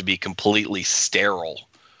have to be completely sterile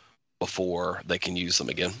before they can use them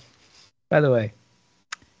again. By the way,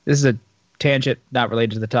 this is a tangent not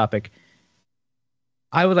related to the topic.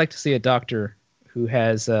 I would like to see a doctor who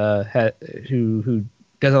has who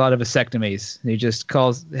does a lot of vasectomies. And he just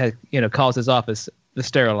calls his office the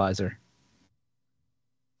sterilizer.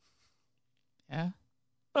 Yeah.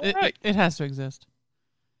 Right. It has to exist.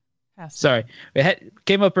 Has to. Sorry, it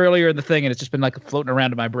came up earlier in the thing, and it's just been like floating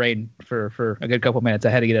around in my brain for a good couple minutes.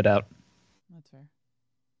 I had to get it out. That's fair.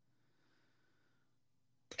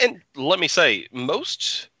 And let me say,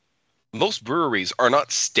 most breweries are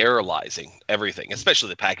not sterilizing everything, especially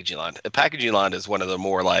the packaging line. The packaging line is one of the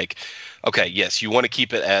more like, okay, yes, you want to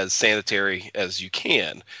keep it as sanitary as you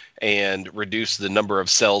can and reduce the number of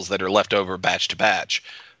cells that are left over batch to batch.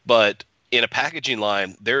 But in a packaging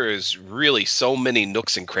line, there is really so many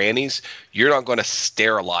nooks and crannies. You're not going to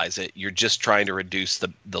sterilize it. You're just trying to reduce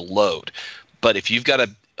the load. But if you've got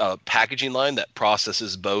a packaging line that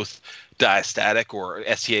processes both diastatic or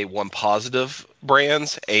STA1 positive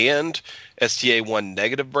brands and STA1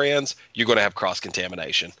 negative brands, you're going to have cross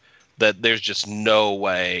contamination. That there's just no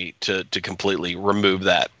way to completely remove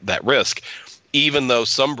that risk, even though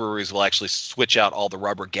some breweries will actually switch out all the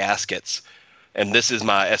rubber gaskets. And this is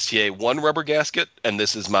my STA1 rubber gasket, and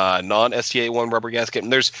this is my non-STA1 rubber gasket.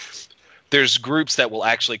 And there's groups that will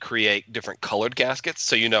actually create different colored gaskets.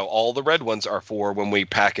 So, all the red ones are for when we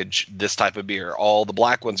package this type of beer. All the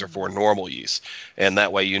black ones are for normal use. And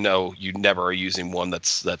that way, you never are using one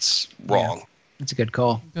that's wrong. Yeah, that's a good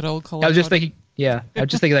call. Good old color. I was just thinking,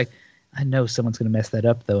 like, I know someone's going to mess that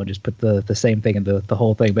up, though, and just put the same thing in the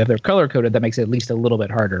whole thing. But if they're color-coded, that makes it at least a little bit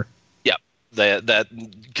harder. Yeah, that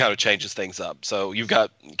kind of changes things up. So you've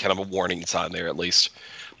got kind of a warning sign there at least.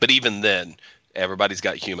 But even then, everybody's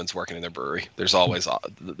got humans working in their brewery. There's always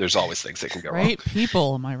things that can go wrong. Right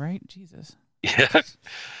people, am I right? Jesus. Yeah.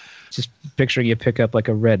 Just picturing you pick up like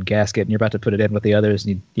a red gasket and you're about to put it in with the others,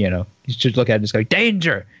 and you should look at it and just go,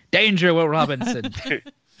 danger, Will Robinson,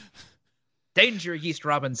 danger, Yeast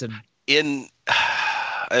Robinson. And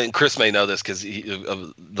Chris may know this because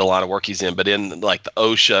of the line of work he's in, but in like the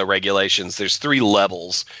OSHA regulations, there's 3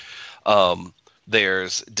 levels.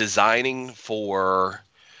 There's designing for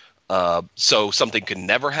so something could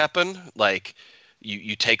never happen, like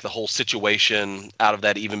you take the whole situation out of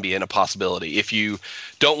that even being a possibility. If you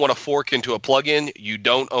don't want to fork into a plugin, you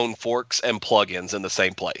don't own forks and plugins in the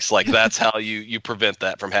same place. Like that's how you prevent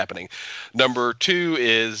that from happening. Number 2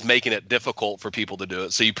 is making it difficult for people to do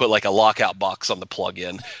it. So you put like a lockout box on the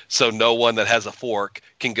plugin so no one that has a fork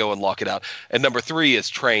can go and lock it out. And number 3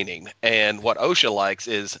 is training. And what OSHA likes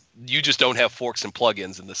is you just don't have forks and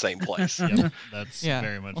plugins in the same place. Yep, that's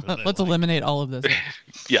very much what they Let's like. eliminate all of this.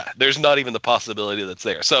 Yeah, there's not even the possibility that's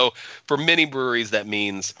there. So for many breweries, that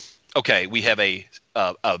means, okay, we have a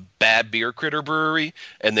bad beer critter brewery,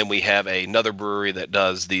 and then we have another brewery that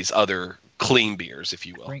does these other clean beers, if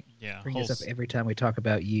you will. Bring whole this up every time we talk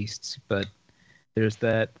about yeasts, but there's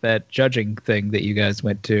that judging thing that you guys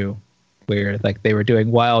went to where like they were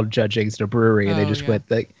doing wild judgings at a brewery and they just went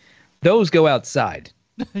like, those go outside.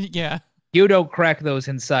 Yeah. You don't crack those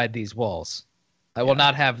inside these walls. I will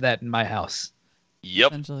not have that in my house.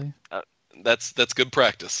 Yep. Essentially. That's good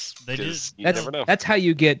practice. They did. 'cause you never know. That's how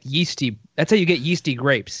you get yeasty. That's how you get yeasty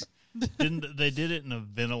grapes. They did it in a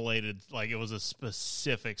ventilated, like it was a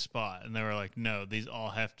specific spot, and they were like, no, these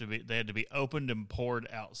all have to be. They had to be opened and poured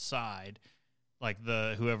outside. Like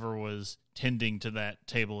whoever was tending to that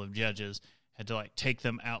table of judges had to like take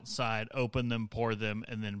them outside, open them, pour them,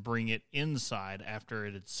 and then bring it inside after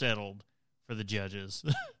it had settled for the judges.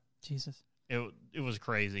 Jesus. It was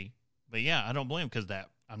crazy, but yeah, I don't blame because that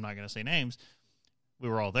I'm not going to say names. We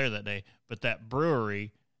were all there that day, but that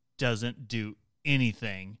brewery doesn't do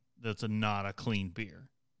anything that's not a clean beer.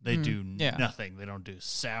 They do nothing. They don't do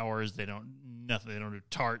sours. They don't nothing. They don't do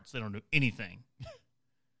tarts. They don't do anything.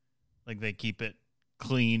 Like they keep it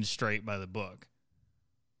clean, straight by the book.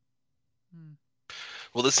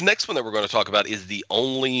 Well, this next one that we're going to talk about is the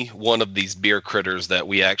only one of these beer critters that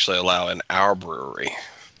we actually allow in our brewery.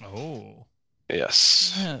 Oh.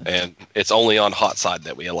 Yes. Yeah. And it's only on Hot Side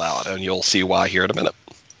that we allow it, and you'll see why here in a minute.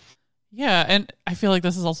 Yeah, and I feel like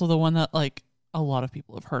this is also the one that like a lot of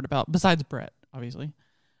people have heard about, besides Brett, obviously.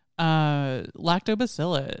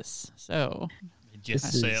 Lactobacillus. So Did you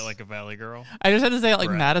say it like a Valley girl? I just had to say it like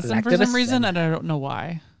Brett. Madison for some Lactobacillus. reason, and I don't know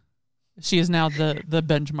why. She is now the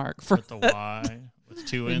benchmark for With the Y, with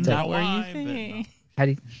 2 N's not and a where Y, you but think. How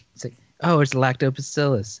do you say? Oh, it's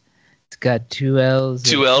lactobacillus. It's got 2 L's,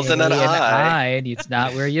 2 L's and an I. and it's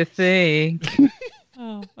not where you think.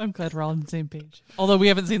 Oh, I'm glad we're all on the same page. Although we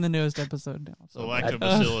haven't seen the newest episode now. So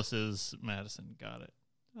Lactobacillus is Madison. Got it.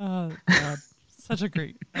 Oh, God. Such a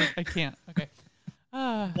great. I can't. Okay.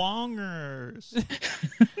 Wongers.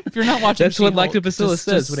 If you're not watching That's what She-Hulk, lactobacillus just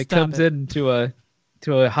says when it stop comes into a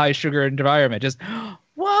high sugar environment. Just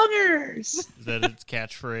wongers. Is that its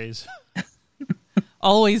catchphrase?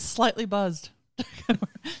 Always slightly buzzed.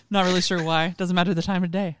 Not really sure why. Doesn't matter the time of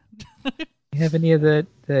day. You have any of that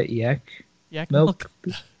yak Yak milk?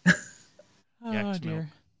 Oh, Yak's dear. milk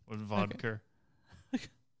with vodka.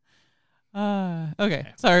 Okay.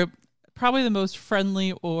 Sorry. Probably the most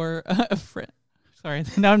friendly or sorry.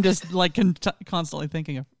 Now I'm just like constantly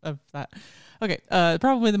thinking of that. Okay.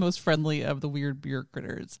 Probably the most friendly of the weird beer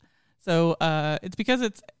critters. So it's because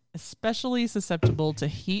it's especially susceptible to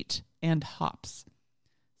heat and hops.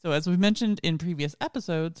 So as we've mentioned in previous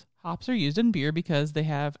episodes, hops are used in beer because they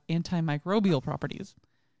have antimicrobial properties.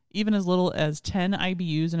 Even as little as 10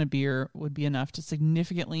 IBUs in a beer would be enough to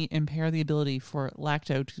significantly impair the ability for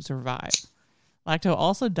lacto to survive. Lacto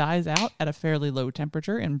also dies out at a fairly low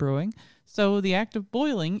temperature in brewing, so the act of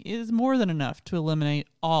boiling is more than enough to eliminate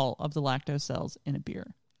all of the lactose cells in a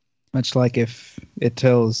beer. Much like if it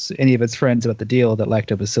tells any of its friends about the deal that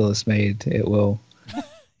Lactobacillus made, it will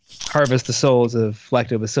harvest the souls of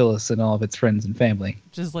Lactobacillus and all of its friends and family.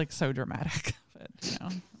 Which is like so dramatic. But, you know.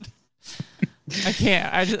 I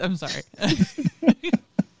can't. I'm sorry.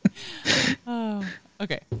 Oh,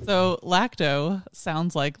 okay, so lacto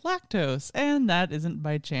sounds like lactose, and that isn't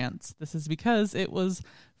by chance. This is because it was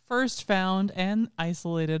first found and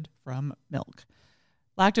isolated from milk.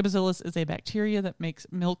 Lactobacillus is a bacteria that makes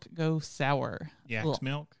milk go sour. Yak's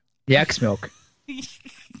milk? Yak's milk.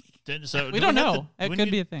 So we don't know. It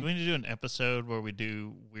could be a thing. Do we need to do an episode where we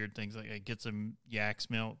do weird things like get some Yak's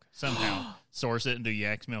milk, somehow source it and do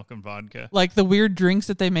Yak's milk and vodka? Like the weird drinks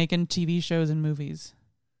that they make in TV shows and movies.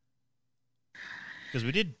 Because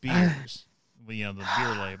we did beers, the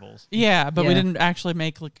beer labels. Yeah, but we Yeah. didn't actually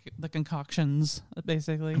make like the concoctions,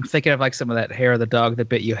 basically. I'm thinking of like some of that hair of the dog that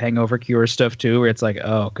bit you hangover cure stuff too, where it's like,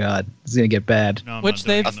 oh god, it's gonna get bad. No, Which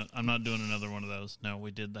I'm not doing another one of those. No,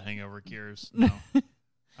 we did the hangover cures. No,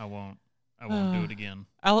 I won't. I won't do it again.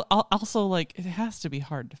 I'll also, like, it has to be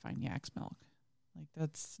hard to find Yak's milk. Like,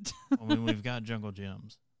 that's... I mean, we've got Jungle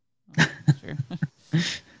Gyms. Sure. All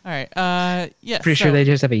right. Yeah. Pretty sure they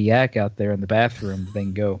just have a yak out there in the bathroom. They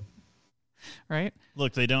can go. Right.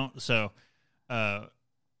 Look, they don't. So,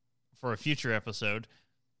 for a future episode,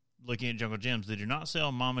 looking at Jungle Gyms, they do not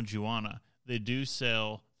sell Mama Juana. They do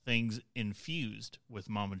sell things infused with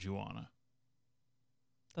Mama Juana.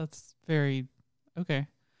 That's very okay.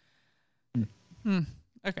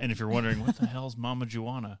 Okay. And if you're wondering what the hell's Mama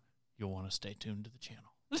Juana, you'll want to stay tuned to the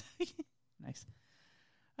channel. Nice.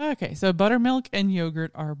 Okay, so buttermilk and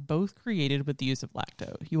yogurt are both created with the use of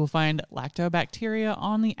lacto. You will find lactobacteria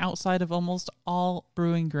on the outside of almost all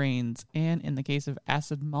brewing grains, and in the case of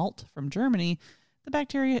acid malt from Germany, the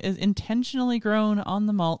bacteria is intentionally grown on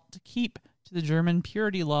the malt to keep to the German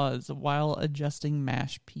purity laws while adjusting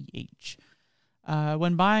mash pH.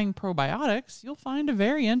 When buying probiotics, you'll find a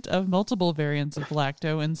variant of multiple variants of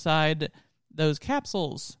lacto inside those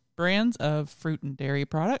capsules. Brands of fruit and dairy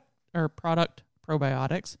product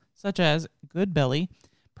probiotics, such as Good Belly,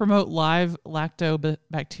 promote live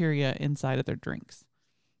lactobacteria inside of their drinks.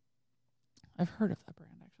 I've heard of that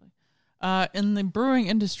brand, actually. In the brewing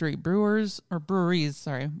industry, breweries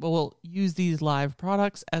will use these live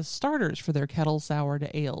products as starters for their kettle sour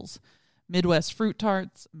to ales. Midwest fruit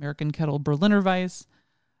tarts, American kettle Berliner Weiss,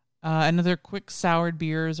 and other quick soured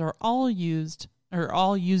beers are all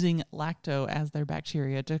using lacto as their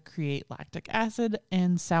bacteria to create lactic acid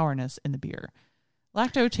and sourness in the beer.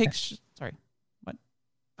 Lacto takes... Sorry, what?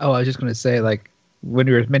 Oh, I was just going to say, like, when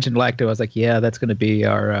you mentioned lacto, I was like, yeah, that's going to be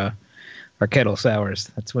our kettle sours.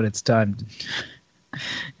 That's when it's time to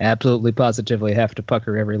absolutely positively have to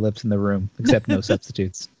pucker every lips in the room, except no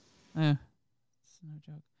substitutes. It's no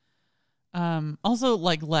joke. Also,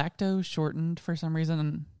 like, lacto shortened for some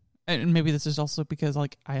reason, and maybe this is also because,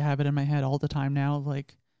 like, I have it in my head all the time now,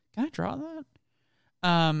 like, can I draw that?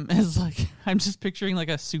 It's like, I'm just picturing like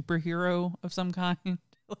a superhero of some kind.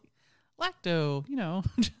 Like, lacto, you know.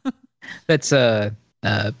 That's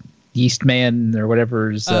Yeast Man or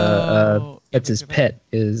whatever's that's his pet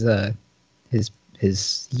is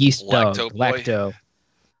his yeast dog Lacto Boy. Lacto.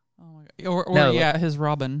 Oh my god. Or No, yeah, his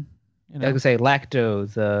Robin. You I know? was gonna say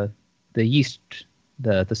Lacto, the yeast,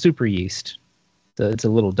 the super yeast. It's a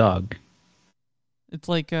little dog, It's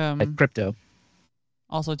like like Crypto.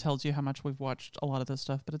 also tells you how much we've watched a lot of this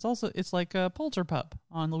stuff, but it's like a Polterpup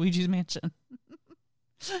on Luigi's Mansion.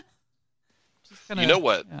 You know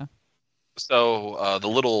what? Yeah. So the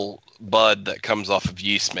little bud that comes off of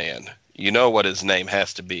Yeast Man, you know what his name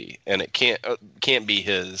has to be, and it can't be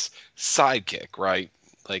his sidekick, right?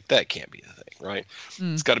 Like that can't be the thing, right?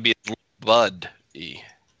 It's got to be Bud E.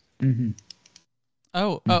 Mm-hmm.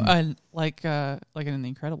 And like in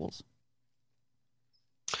The Incredibles.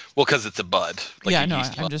 Well, because it's a bud. Like yeah, a no,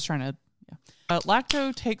 yeast I'm bud. just trying to. Yeah.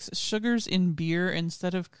 Lacto takes sugars in beer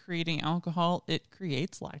instead of creating alcohol. It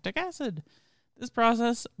creates lactic acid. This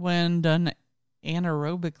process, when done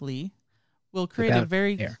anaerobically, will create a Without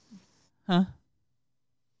very. air. Huh?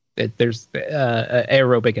 There's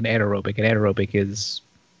aerobic and anaerobic, and anaerobic is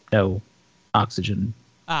no oxygen.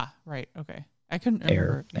 Ah, right. Okay, I couldn't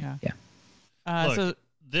Air. remember. Yeah. Look, So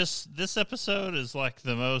this episode is like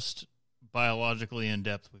the most biologically in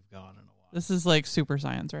depth we've gone in a while. this is like super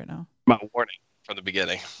science right now. My warning from the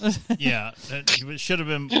beginning. Yeah, it should have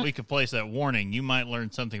been. We could place that warning. You might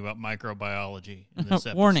learn something about microbiology in this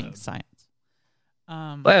episode. Warning, science.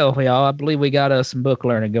 Well, y'all, I believe we got some book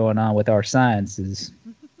learning going on with our sciences.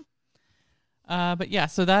 But yeah,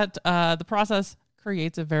 so that the process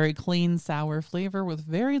creates a very clean, sour flavor with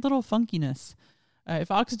very little funkiness.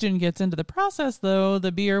 If oxygen gets into the process, though,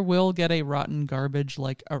 the beer will get a rotten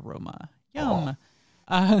garbage-like aroma. Yum.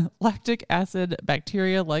 Lactic acid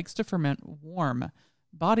bacteria likes to ferment warm.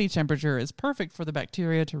 Body temperature is perfect for the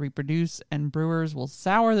bacteria to reproduce, and brewers will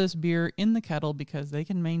sour this beer in the kettle because they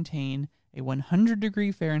can maintain a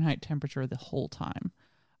 100-degree Fahrenheit temperature the whole time.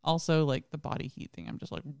 Also, like the body heat thing, I'm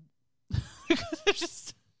just like...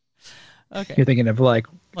 just... Okay. You're thinking of like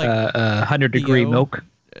 100-degree milk.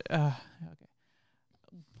 Okay.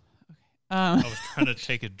 I was trying to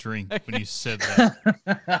take a drink when you said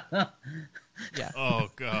that. Yeah. Oh,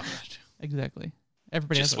 God. Exactly.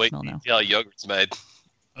 Everybody Just has that wait smell now. until yogurt's made.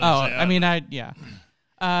 Yeah.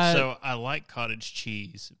 So I like cottage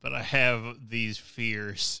cheese, but I have these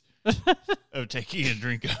fears of taking a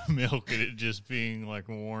drink of milk and it just being like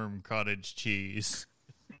warm cottage cheese.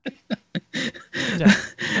 Yeah.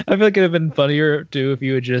 I feel like it'd have been funnier too if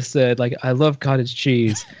you had just said like, "I love cottage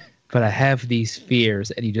cheese, but I have these fears,"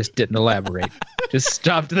 and you just didn't elaborate. Just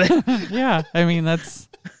stopped there. Yeah, I mean that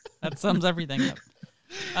sums everything up.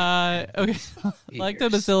 Okay,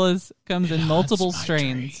 Lactobacillus comes in multiple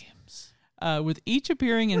strains, with each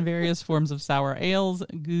appearing in various forms of sour ales,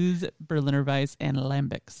 goose, Berliner Weiss, and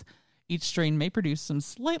lambics. Each strain may produce some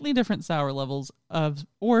slightly different sour levels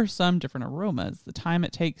or some different aromas. The time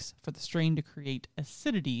it takes for the strain to create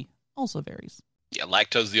acidity also varies. Yeah,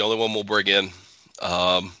 lactose is the only one we'll bring in.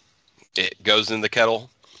 It goes in the kettle.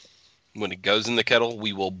 When it goes in the kettle,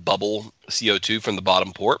 we will bubble CO2 from the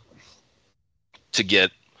bottom port to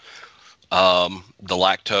get the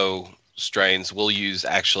lacto strains. We'll use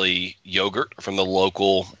actually yogurt from the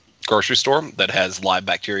local grocery store that has live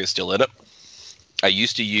bacteria still in it. I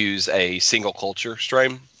used to use a single culture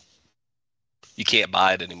strain. You can't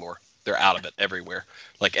buy it anymore. They're out of it everywhere.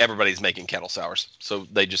 Like everybody's making kettle sours, so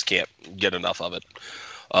they just can't get enough of it.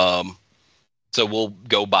 So we'll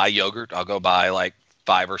go buy yogurt. I'll go buy like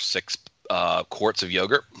 5 or 6 quarts of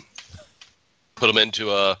yogurt. Put them into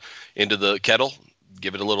the kettle.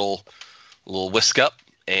 Give it a little whisk up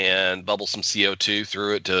and bubble some CO2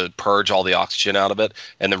 through it to purge all the oxygen out of it,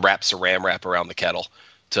 and then wrap Saran wrap around the kettle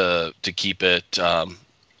to keep it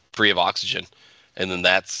free of oxygen. And then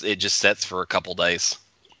it just sets for a couple days.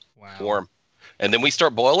 Wow. Warm. And then we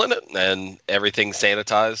start boiling it, and everything's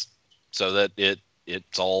sanitized so that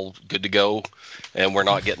it's all good to go, and we're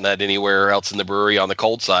not getting that anywhere else in the brewery on the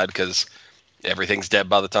cold side because everything's dead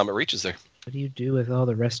by the time it reaches there. What do you do with all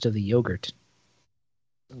the rest of the yogurt?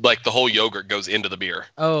 Like the whole yogurt goes into the beer.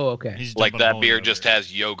 Oh, okay. He's Like dumping that whole beer yogurt. just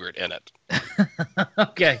has yogurt in it.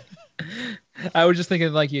 Okay. I was just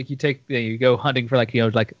thinking like you go hunting for like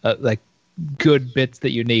good bits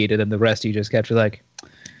that you need, and then the rest you just capture like.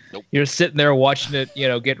 Nope. You're sitting there watching it,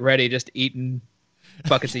 get ready, just eating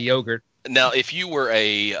buckets of yogurt. Now, if you were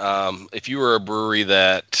a brewery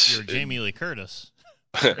that You're Jamie Lee Curtis.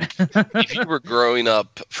 if you were growing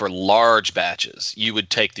up for large batches, you would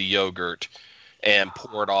take the yogurt and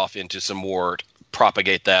pour it off into some wort,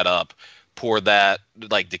 propagate that up, pour that,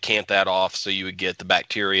 like decant that off so you would get the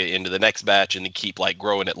bacteria into the next batch and then keep like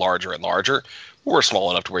growing it larger and larger. We're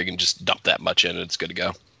small enough to where you can just dump that much in and it's good to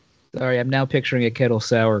go. Sorry, I'm now picturing a kettle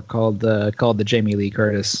sour called the Jamie Lee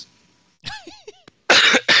Curtis.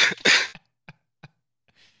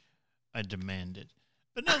 I demand it.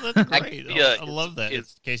 But no, that's great. Yeah, I love that.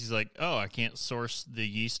 it's- Casey's like, oh, I can't source the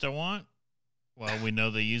yeast I want. Well, we know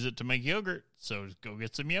they use it to make yogurt, so go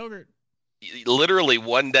get some yogurt. Literally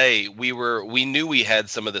one day we knew we had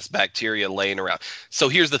some of this bacteria laying around. So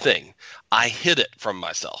here's the thing. I hid it from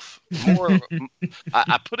myself.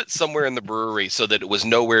 I put it somewhere in the brewery so that it was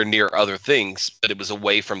nowhere near other things, but it was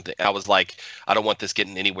away from I was like, I don't want this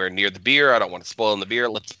getting anywhere near the beer. I don't want it spoiling the beer.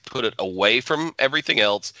 Let's put it away from everything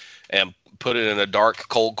else and put it in a dark,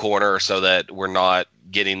 cold corner so that we're not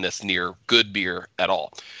getting this near good beer at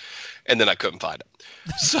all. And then I couldn't find it.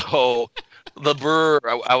 So the brewer,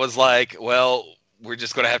 I was like, well, we're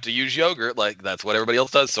just going to have to use yogurt. Like that's what everybody else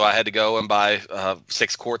does. So I had to go and buy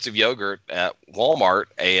 6 quarts of yogurt at Walmart.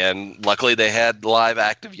 And luckily they had live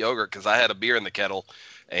active yogurt because I had a beer in the kettle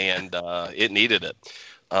and it needed it.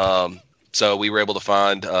 So we were able to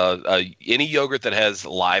find any yogurt that has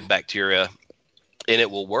live bacteria in it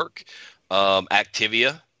will work.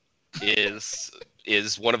 Activia is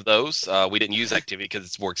one of those. We didn't use Activia because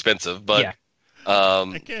it's more expensive, but Yeah.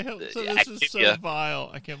 I can't help. So this is so Activia. vile.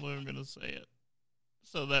 I can't believe I'm going to say it.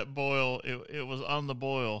 So that boil, it was on the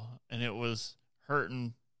boil, and it was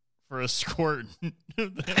hurting for a squirt.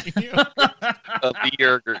 of the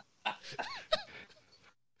yogurt.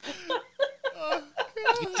 Oh,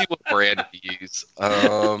 You see what brand we use.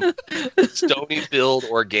 Stonyfield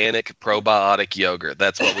Organic Probiotic Yogurt.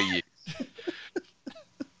 That's what we use.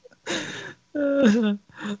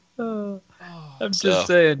 I'm just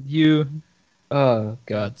saying, you. Oh God.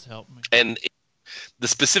 God's help me. And the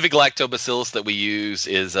specific lactobacillus that we use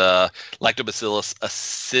is Lactobacillus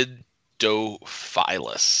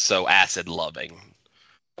acidophilus, so acid-loving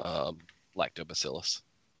lactobacillus.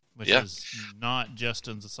 Which is not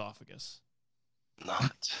Justin's esophagus.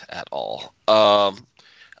 Not at all.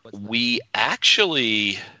 We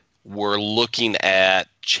actually were looking at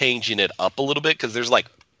changing it up a little bit because there's like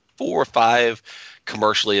 4 or 5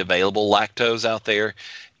 commercially available lactos out there,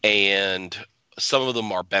 and some of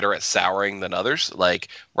them are better at souring than others. Like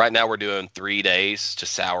right now we're doing 3 days to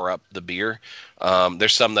sour up the beer.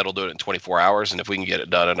 There's some that'll do it in 24 hours, and if we can get it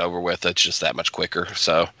done and over with, it's just that much quicker.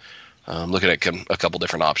 So looking at a couple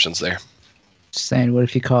different options there. Just saying, what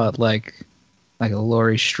if you call it like a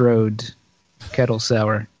Laurie Strode kettle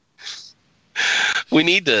sour? We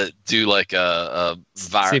need to do like a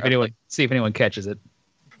see if anyone catches it.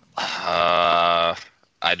 I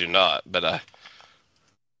do not, but I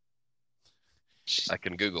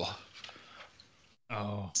can Google.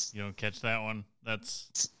 Oh, you don't catch that one?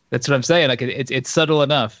 That's what I'm saying. Like it's subtle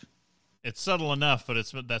enough. It's subtle enough, but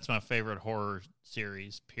that's my favorite horror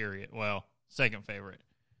series. Period. Well, second favorite.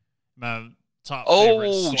 My top.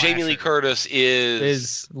 favorite Jamie Lee slasher. Curtis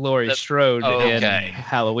is Laurie Strode in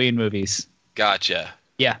Halloween movies. Gotcha.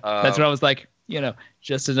 Yeah, that's what I was like.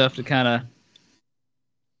 Just enough to kind of.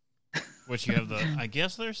 Which you have I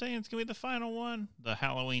guess they're saying it's gonna be the final one, the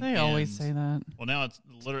Halloween. They Ends. always say that. Well, now it's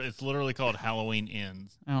literally called Halloween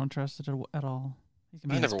Ends. I don't trust it at all.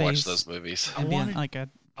 I never watched those movies. I wanted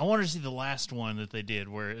to see the last one that they did,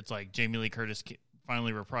 where it's like Jamie Lee Curtis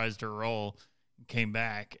finally reprised her role, came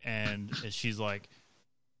back, and she's like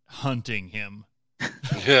hunting him.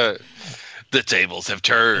 The tables have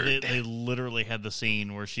turned. They literally had the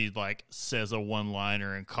scene where she like says a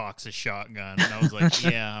one-liner and cocks a shotgun, and I was like,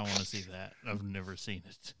 yeah, I want to see that. I've never seen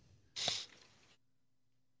it.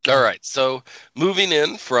 All right, so moving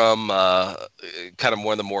in from kind of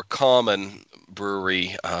one of the more common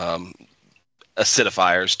brewery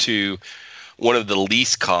acidifiers to one of the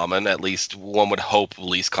least common, at least one would hope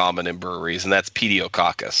least common in breweries, and that's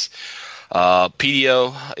Pediococcus.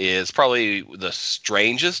 PDO is probably the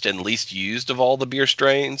strangest and least used of all the beer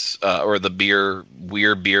strains, or the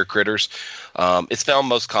weird beer critters. It's found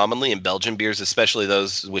most commonly in Belgian beers, especially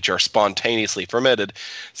those which are spontaneously fermented,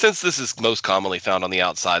 since this is most commonly found on the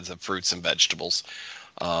outsides of fruits and vegetables.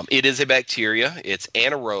 It is a bacteria. It's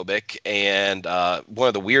anaerobic, and one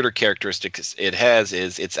of the weirder characteristics it has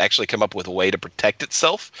is it's actually come up with a way to protect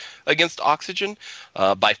itself against oxygen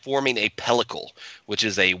by forming a pellicle, which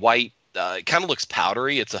is a white, it kind of looks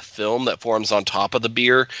powdery. It's a film that forms on top of the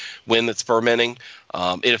beer when it's fermenting.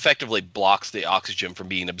 It effectively blocks the oxygen from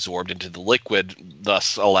being absorbed into the liquid,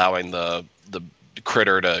 thus allowing the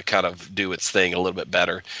critter to kind of do its thing a little bit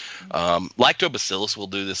better. Lactobacillus will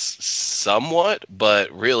do this somewhat,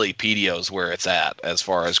 but really PDO is where it's at as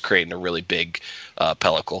far as creating a really big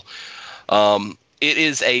pellicle. It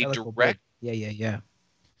is a direct... Yeah.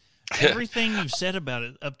 Everything you've said about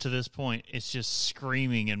it up to this point, it's just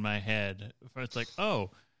screaming in my head. It's like,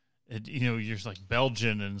 you're just like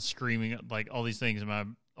Belgian and screaming like all these things.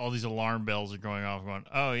 All these alarm bells are going off. Going,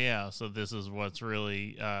 oh yeah, so this is what's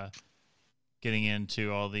really getting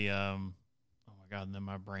into all the. Oh my god! And then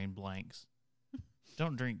my brain blanks.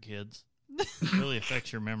 Don't drink, kids. It really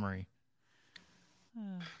affects your memory.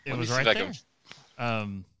 It was right there.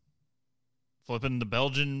 Flipping the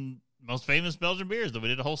Belgian. Most famous Belgian beers that we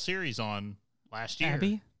did a whole series on last year.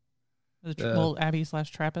 Abbey?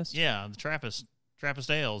 Abbey/Trappist? Yeah, the Trappist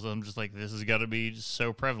ales. I'm just like, this has got to be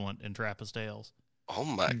so prevalent in Trappist ales. Oh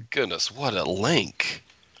my goodness, what a link.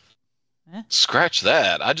 Scratch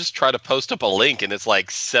that. I just tried to post up a link and it's like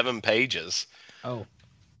 7 pages. Oh.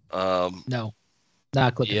 No.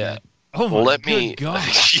 Not clicking that. Oh my God.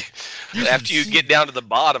 After you get down to the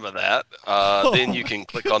bottom of that, then you can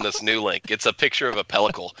click on this new link. It's a picture of a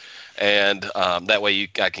pellicle, and that way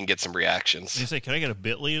I can get some reactions. You say, can I get a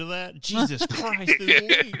Bitly to that? Jesus Christ,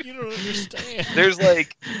 you don't understand. There's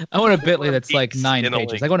like... I want a Bitly that's like 9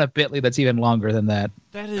 pages. I want a Bitly that's even longer than that.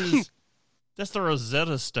 That's the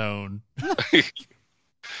Rosetta Stone.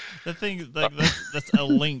 That thing, like that's a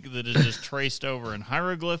link that is just traced over in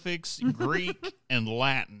hieroglyphics, Greek, and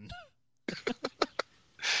Latin.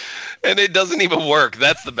 And it doesn't even work.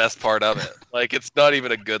 That's the best part of it. Like, it's not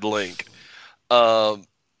even a good link.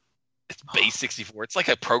 It's base 64. It's like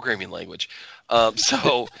a programming language.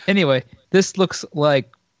 So anyway, this looks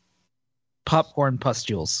like popcorn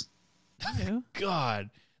pustules. God,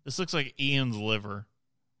 This looks like Ian's liver.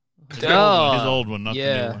 His Oh, old one, not the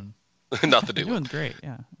yeah. new one. Not the You're new one. doing great.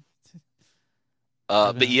 Yeah.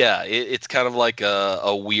 But yeah, it's kind of like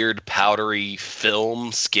a weird powdery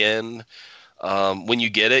film skin. When you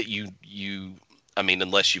get it, I mean,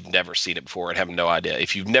 unless you've never seen it before and have no idea.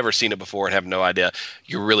 If you've never seen it before and have no idea,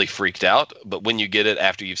 you're really freaked out. But when you get it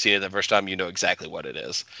after you've seen it the first time, you know exactly what it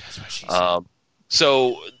is. That's what she said.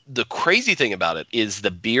 So the crazy thing about it is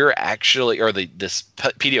the beer actually, or this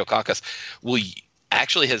Pediococcus,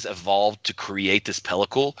 actually has evolved to create this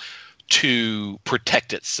pellicle to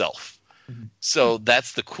protect itself. So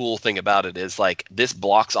that's the cool thing about it is like this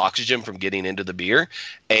blocks oxygen from getting into the beer,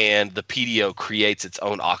 and the PDO creates its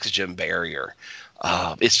own oxygen barrier.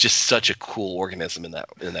 It's just such a cool organism in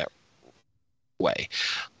that way.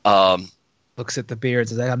 Looks at the beer and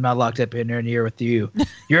says, "I'm not locked up in here with you.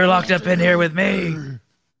 You're locked up in here with me."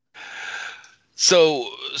 So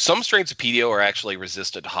some strains of PDO are actually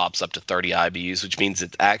resistant to hops up to 30 IBUs, which means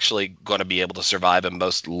it's actually going to be able to survive in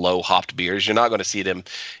most low hopped beers. You're not going to see them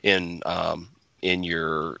in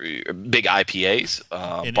your big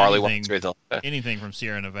IPAs, barley wines. Anything from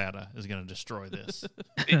Sierra Nevada is going to destroy this.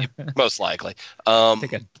 Most likely.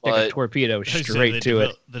 Take a torpedo straight to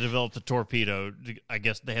it. They developed the torpedo. I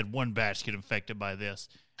guess they had one batch get infected by this.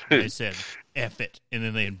 They said, F it. And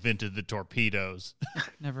then they invented the torpedoes.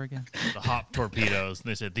 Never again. The hop torpedoes. And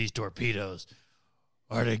they said, these torpedoes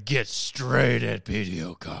are to get straight at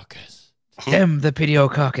Pediococcus. Him, the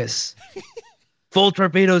Pediococcus. Full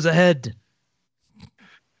torpedoes ahead.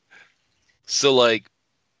 So, like,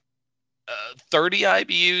 30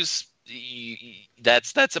 IBUs,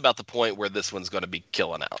 that's about the point where this one's going to be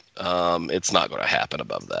killing out. It's not going to happen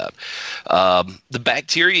above that. The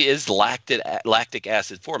bacteria is lactic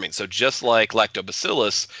acid forming. So just like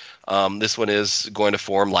lactobacillus, this one is going to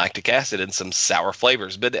form lactic acid and some sour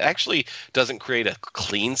flavors. But it actually doesn't create a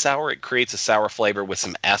clean sour. It creates a sour flavor with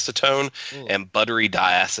some acetone and buttery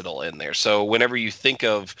diacetyl in there. So whenever you think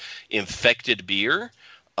of infected beer,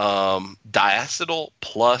 diacetyl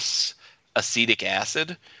plus acetic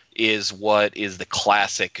acid is what is the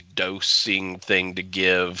classic dosing thing to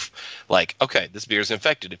give. Like, okay, this beer is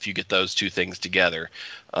infected. If you get those two things together,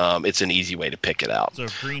 it's an easy way to pick it out. So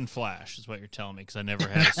Green Flash is what you're telling me, because I never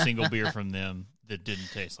had a single beer from them that didn't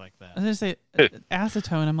taste like that. I was going to say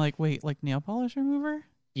acetone. I'm like, wait, like nail polish remover?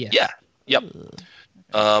 Yeah. Yep.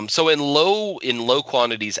 So in low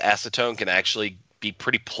quantities, acetone can actually be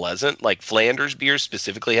pretty pleasant. Like Flanders beers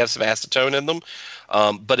specifically have some acetone in them,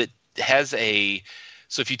 but it has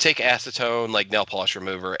so if you take acetone, like nail polish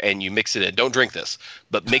remover, and you mix it in, don't drink this,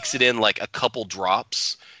 but mix it in like a couple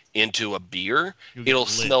drops into a beer, it'll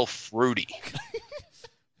smell fruity.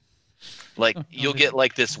 Like you'll get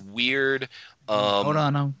like this weird. Hold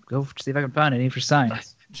on, I'll go see if I can find any for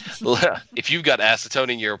science. If you've got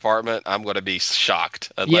acetone in your apartment, I'm going to be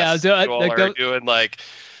shocked. Yeah, you all are doing like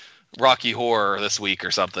Rocky Horror this week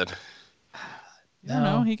or something.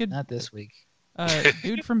 No, he could. Not this week.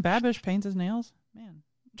 Dude from Babish paints his nails. Man.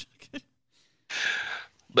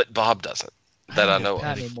 But Bob doesn't. That I know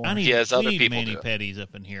of. He has other people mani do it. pedis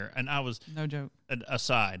up in here, and I was No joke.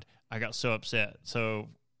 aside. I got so upset. So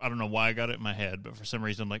I don't know why I got it in my head, but for some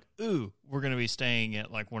reason I'm like, ooh, we're gonna be staying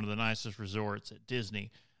at like one of the nicest resorts at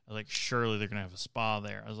Disney. I was like, surely they're gonna have a spa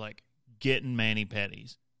there. I was like, getting mani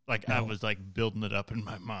pedis. Like I was like building it up in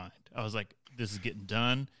my mind. I was like, this is getting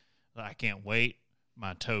done. I can't wait.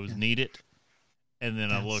 My toes need it. And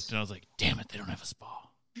then I looked and I was like, damn it, they don't have a spa.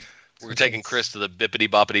 We're taking Chris to the Bippity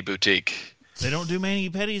Boppity Boutique. They don't do mani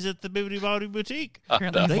pedis at the Bibbidi Bobbidi Boutique.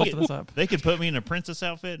 Apparently, They I could, this up. they could put me in a princess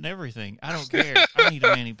outfit and everything. I don't care. I need a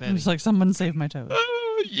mani I'm pedi. just like, someone save my toes.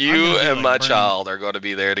 You I'm gonna be and like my Bernie. child are going to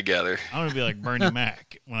be there together. I'm going to be like Bernie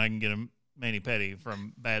Mac when I can get a mani pedi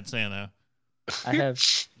from Bad Santa. I have.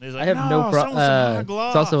 He's I have no pro- problem.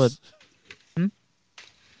 It's also a.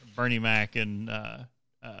 Bernie Mac and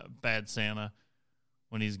Bad Santa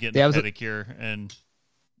when he's getting Yeah, a pedicure and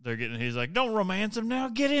he's like, don't romance him now.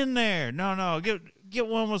 Get in there. No, get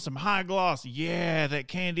one with some high gloss. Yeah, that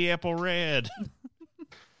candy apple red.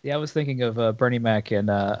 Yeah, I was thinking of Bernie Mac in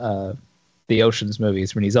the Ocean's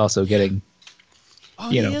movies when he's also getting. Oh,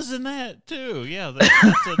 You he know. is in that too. Yeah,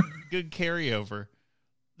 that's a good carryover.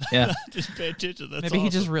 Yeah. Just pay attention. That's Maybe he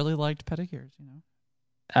just awesome. really liked pedicures, you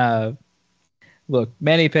know? Look,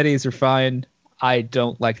 mani pedis are fine. I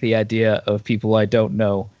don't like the idea of people I don't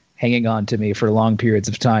know hanging on to me for long periods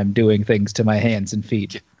of time, doing things to my hands and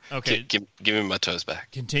feet. Okay, Give me my toes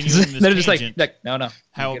back. continuing this They're just tangent. like, no.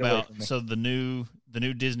 How Get away about from me. so the new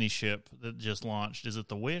Disney ship that just launched? Is it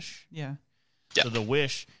the Wish? Yeah. Yeah. So the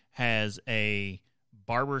Wish has a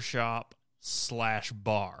barbershop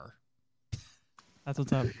 /bar. That's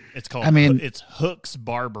what's up. It's called. I mean- it's Hook's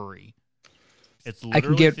Barbary. It's I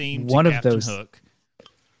can literally get themed one to of Captain those. Hook.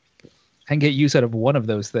 I can get use out of one of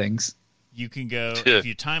those things. You can go if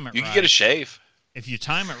you time it You right. can get a shave. If you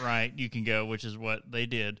time it right, you can go, which is what they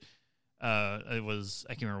did. It was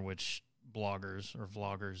I can't remember which bloggers or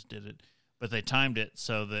vloggers did it, but they timed it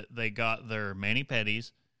so that they got their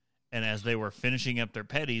mani-pedis, and as they were finishing up their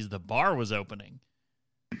pedis, the bar was opening.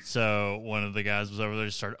 So one of the guys was over there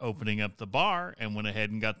to start opening up the bar and went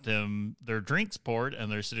ahead and got them their drinks poured, and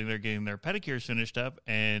they're sitting there getting their pedicures finished up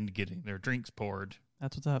and getting their drinks poured.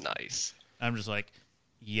 That's what's up. Nice. I'm just like,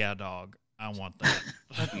 yeah, dog, I want that.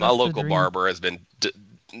 That's My the local dream. barber has been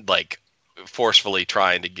forcefully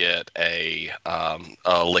trying to get a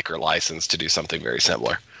liquor license to do something very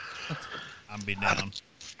similar. I'm be down.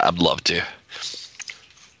 I'd love to.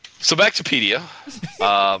 So back to Pedio.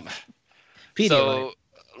 Pedialyte. So,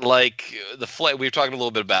 like we were talking a little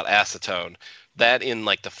bit about acetone. That in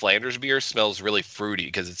like the Flanders beer smells really fruity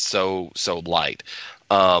because it's so light.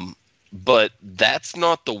 But that's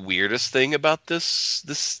not the weirdest thing about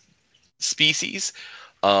this species.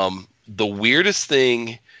 The weirdest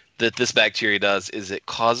thing that this bacteria does is it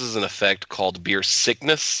causes an effect called beer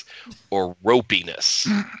sickness or ropiness.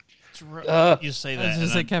 You say I was that, just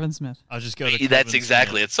and like Kevin Smith. I'll just go to That's Kevin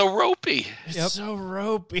exactly. Smith. It's so ropey. It's Yep. so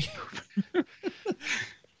ropey.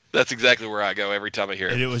 That's exactly where I go every time I hear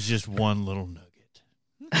And it. it was just one little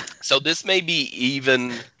nugget. So this may be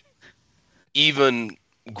even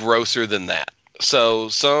grosser than that. So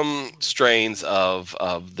some strains of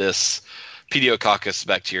this Pediococcus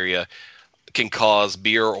bacteria can cause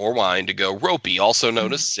beer or wine to go ropey, also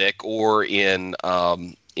known as sick, or in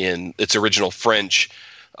its original French,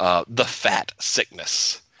 the fat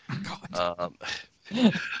sickness.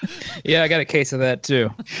 Yeah, I got a case of that too.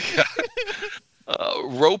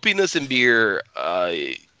 Ropiness in beer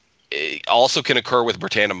it also can occur with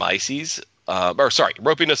Brettanomyces.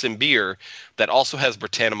 Ropiness in beer that also has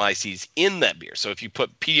Brettanomyces in that beer. So if you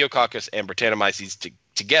put Pediococcus and Brettanomyces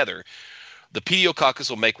together, the Pediococcus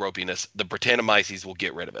will make ropiness. The Brettanomyces will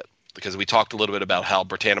get rid of it, because we talked a little bit about how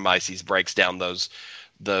Brettanomyces breaks down those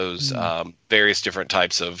various different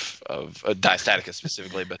types of Diastaticus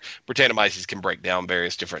specifically, but Brettanomyces can break down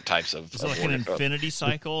various different types of. It's like an infinity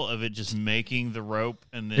cycle of it just making the rope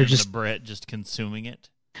and then They're just- the Brett just consuming it.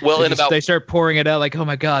 Well, They in just- about they start pouring it out like, oh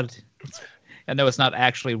my god. I know it's not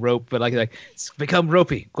actually rope, but like it's become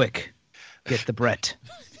ropey. Quick, get the Brett.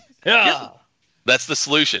 Yeah. That's the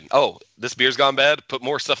solution. Oh, this beer's gone bad. Put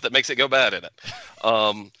more stuff that makes it go bad in it.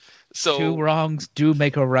 So Two wrongs do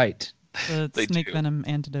make a right. The They snake do. venom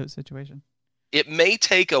antidote situation. it may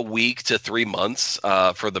take a week to 3 months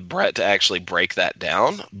for the Brett to actually break that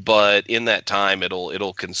down, but in that time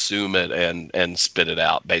it'll consume it and spit it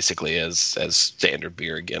out basically as standard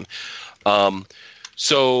beer again.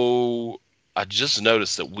 So I just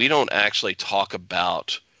noticed that we don't actually talk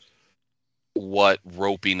about what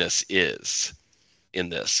ropiness is in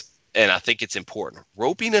this. And I think it's important.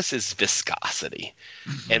 Ropiness is viscosity.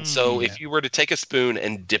 And so if you were to take a spoon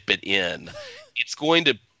and dip it in, it's going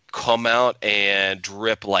to come out and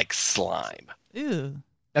drip like slime. Ew.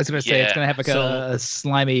 I was going to say it's Yeah. going to have like So- a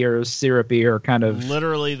slimy or syrupy or kind of.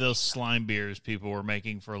 Literally, those slime beers people were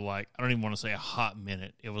making for like, I don't even want to say a hot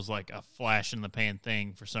minute. It was like a flash in the pan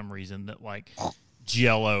thing for some reason that like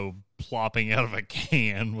Jello plopping out of a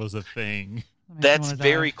can was a thing. That makes me That's wanna die.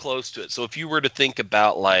 very close to it. So if you were to think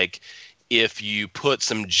about like if you put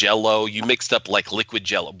some Jello, you mixed up like liquid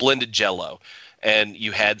Jello, blended Jello, and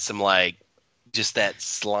you had some like just that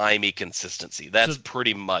slimy consistency. That's So-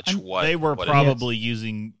 pretty much what They were what it probably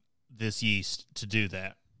using this yeast to do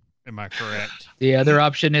that. Am I correct? The other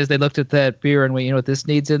option is they looked at that beer and went, you know what this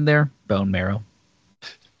needs in there? Bone marrow.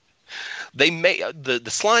 They may the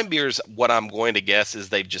slime beers. What I'm going to guess is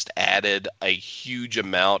they've just added a huge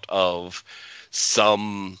amount of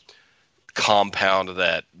some compound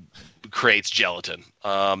that creates gelatin,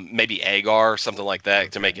 maybe agar, something like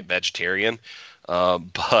that, to make it vegetarian.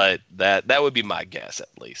 But that would be my guess,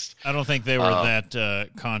 at least. I don't think they were that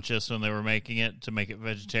conscious when they were making it to make it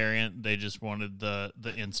vegetarian. They just wanted the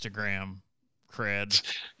Instagram cred.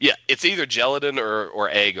 Yeah, it's either gelatin or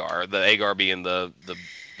agar. The agar being the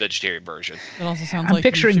vegetarian version. It also sounds I'm like you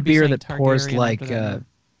picturing should be beer saying that pours Targaryen like. after that.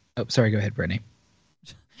 Oh, sorry. Go ahead, Brittany.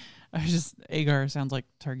 I was just Agar sounds like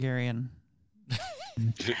Targaryen.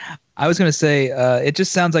 I was going to say it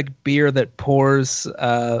just sounds like beer that pours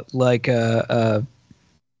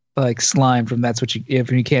like slime from That's What You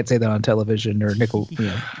If you can't say that on television or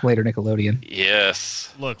later Nickelodeon.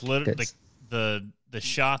 Yes. Look, literally, It's- the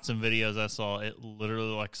shots and videos I saw, it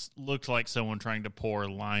literally looked like someone trying to pour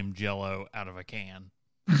lime Jello out of a can.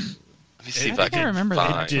 Let me see It- if I I think I can remember that,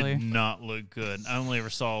 find. actually. It did not look good. I only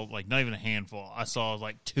ever saw not even a handful. I saw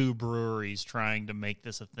 2 breweries trying to make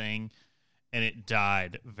this a thing, and it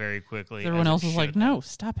died very quickly. Everyone as it else was like, should "No, have.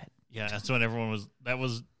 stop it." Yeah, that's when everyone was. That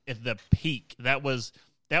was at the peak. That was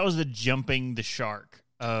the jumping the shark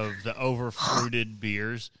of the over fruited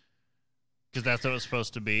beers, because that's what it was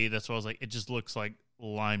supposed to be. That's why I was like, it just looks like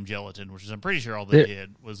lime gelatin, which is I'm pretty sure all they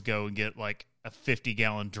did was go and get a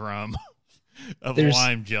 50-gallon drum of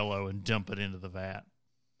lime jello and dump it into the vat.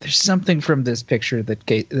 There's something from this picture that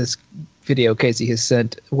this video Casey has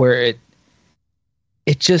sent where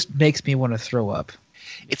it just makes me want to throw up.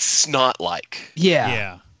 It's snot-like.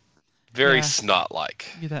 Yeah. Very Yeah. snot-like.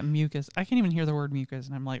 You that mucus. I can't even hear the word mucus,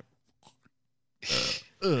 and I'm like,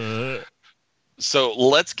 So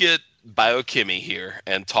let's get biochemy here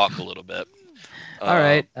and talk a little bit. All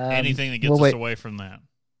right. Anything that gets us away from that.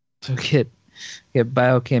 So get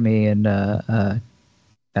biochemy and I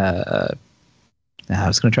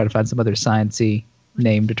was going to try to find some other sciencey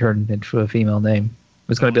name to turn into a female name. It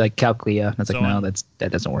was going to be like Calclea. And I was like, no,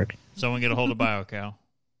 that doesn't work. Someone get a hold of BioCow.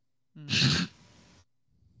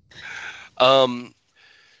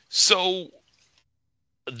 So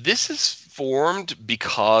this is formed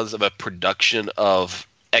because of a production of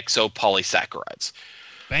exopolysaccharides.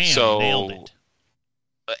 Bam, So- nailed it.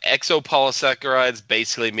 Exopolysaccharides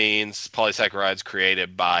basically means polysaccharides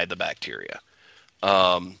created by the bacteria.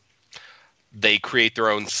 They create their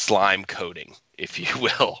own slime coating, if you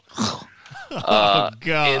will. Oh,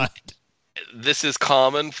 God. This is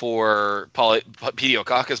common for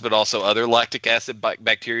Pediococcus, but also other lactic acid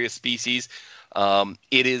bacteria species.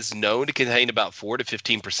 It is known to contain about 4 to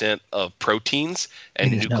 15% of proteins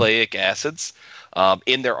and nucleic acids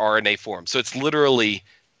in their RNA form. So it's literally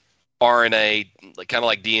RNA, kind of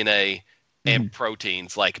like DNA, and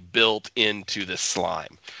proteins built into the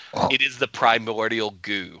slime. It is the primordial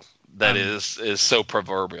goo that is so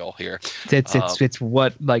proverbial here. It's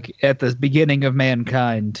what at the beginning of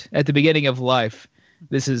mankind, at the beginning of life.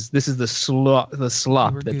 This is the slop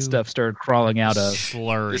that goo. stuff started crawling out of.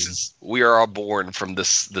 Slurry. We are all born from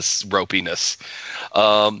this ropiness.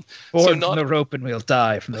 Born So from the rope and we'll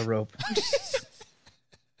die from the rope.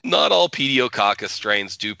 Not all Pediococcus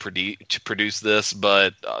strains do produce this,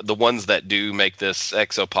 but the ones that do make this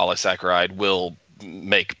exopolysaccharide will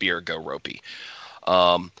make beer go ropey.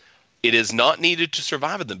 It is not needed to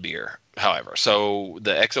survive in the beer, however. So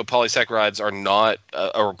the exopolysaccharides are not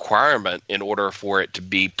a requirement in order for it to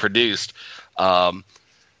be produced. But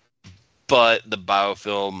the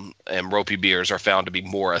biofilm and ropey beers are found to be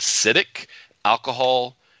more acidic,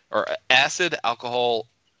 acid, alcohol,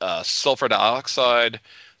 sulfur dioxide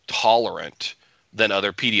tolerant than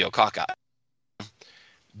other Pediococci.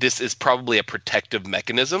 This is probably a protective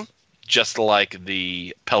mechanism, just like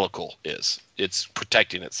the pellicle is. It's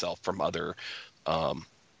protecting itself from other,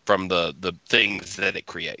 from the things that it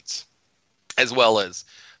creates, as well as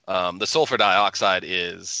the sulfur dioxide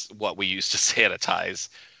is what we use to sanitize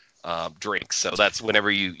drinks. So that's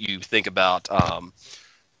whenever you think about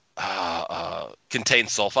contained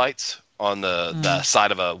sulfites on the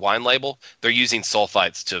side of a wine label, they're using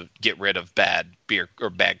sulfites to get rid of bad beer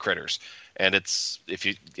or bad critters. And if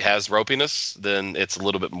it has ropiness, then it's a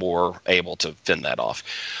little bit more able to fend that off.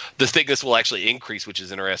 The thickness will actually increase, which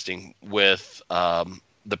is interesting, with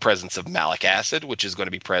the presence of malic acid, which is going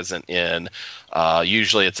to be present in,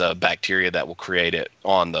 usually it's a bacteria that will create it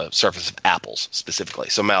on the surface of apples specifically.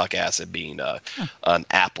 So malic acid being an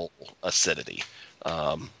apple acidity.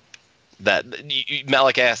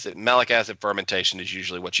 Malic acid fermentation is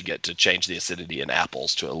usually what you get to change the acidity in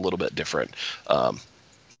apples to a little bit different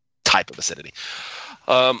type of acidity.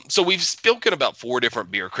 So we've spoken about 4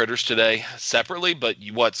 different beer critters today separately, but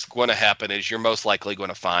what's going to happen is you're most likely going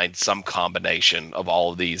to find some combination of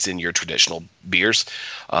all of these in your traditional beers.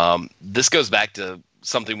 This goes back to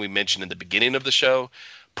something we mentioned in the beginning of the show.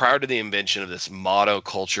 Prior to the invention of this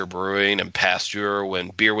monoculture brewing and pasture, when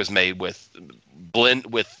beer was made with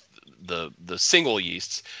the single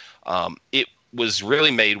yeasts, it was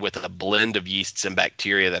really made with a blend of yeasts and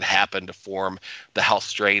bacteria that happened to form the house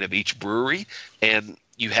strain of each brewery. And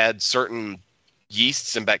you had certain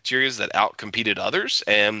yeasts and bacteria that outcompeted others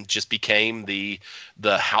and just became the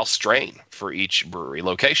house strain for each brewery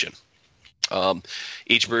location.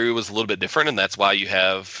 Each brewery was a little bit different, and that's why you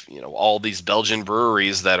have all these Belgian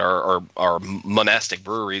breweries that are monastic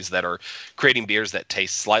breweries that are creating beers that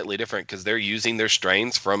taste slightly different because they're using their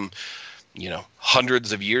strains from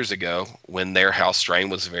hundreds of years ago when their house strain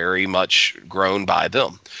was very much grown by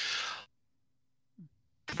them.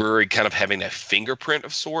 Brewery kind of having a fingerprint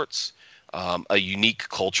of sorts. a unique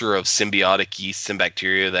culture of symbiotic yeasts and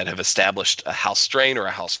bacteria that have established a house strain or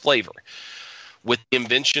a house flavor. With the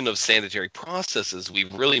invention of sanitary processes,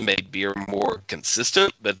 we've really made beer more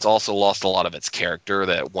consistent, but it's also lost a lot of its character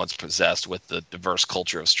that it once possessed with the diverse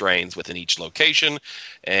culture of strains within each location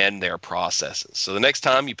and their processes. So the next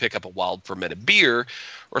time you pick up a wild fermented beer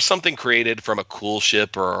or something created from a cool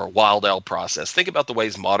ship or a wild ale process, think about the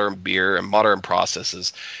ways modern beer and modern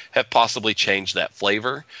processes have possibly changed that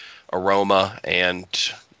flavor, aroma, and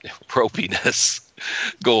ropiness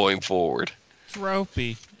going forward. It's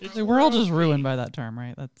ropey. We're all just ruined by that term,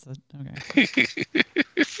 right? That's okay.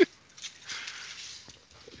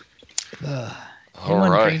 All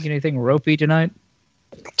Anyone right. drink anything ropey tonight?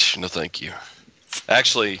 No, thank you.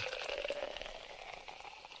 Actually,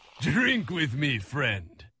 Drink with me,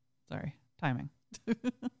 friend. Sorry, timing.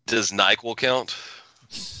 does NyQuil count?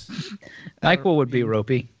 NyQuil would be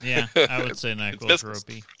ropey. Yeah, I would say NyQuil's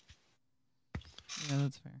ropey. Yeah,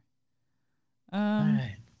 that's fair. All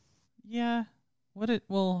right. Yeah.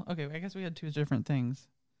 Well, okay, I guess we had two different things.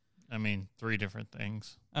 I mean, 3 different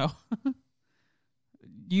things. Oh.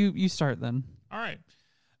 You start then. All right.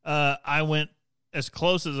 I went as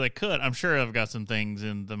close as I could. I'm sure I've got some things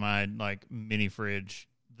in my like mini fridge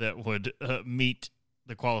that would meet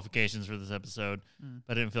the qualifications for this episode,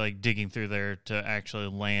 but I didn't feel like digging through there to actually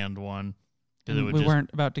land one. We weren't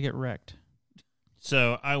about to get wrecked.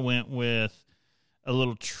 So I went with a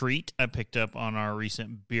little treat I picked up on our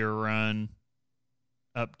recent beer run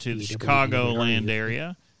up to the Chicagoland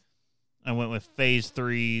area. I went with Phase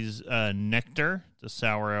 3's Nectar, the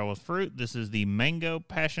sour ale with fruit. This is the mango,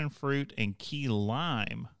 passion fruit, and key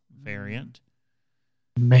lime variant.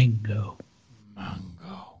 Mango.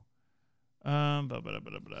 Lime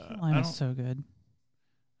is so good.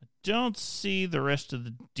 Don't see the rest of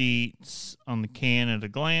the deets on the can at a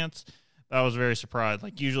glance. I was very surprised.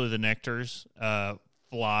 Like, usually the Nectars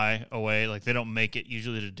fly away. Like, they don't make it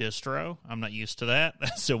usually to distro. I'm not used to that.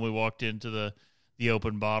 So we walked into the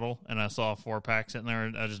open bottle, and I saw a 4-pack sitting there,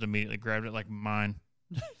 and I just immediately grabbed it like mine.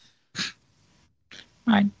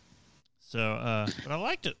 Mine. So, but I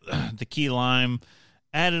liked it. The key lime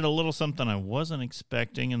added a little something I wasn't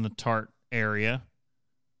expecting in the tart area,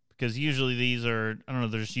 because usually these are, I don't know,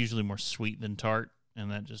 they're just usually more sweet than tart,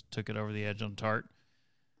 and that just took it over the edge on tart.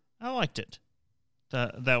 I liked it.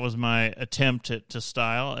 That was my attempt to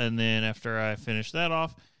style, and then after I finished that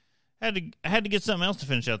off, I had to get something else to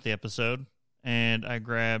finish out the episode, and I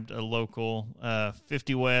grabbed a local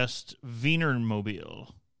 50 West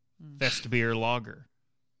Wienermobile Fest Beer Lager,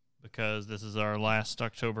 because this is our last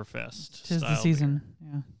Oktoberfest. Tis the season.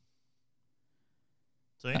 Beer.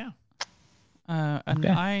 So yeah. And Okay.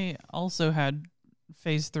 I also had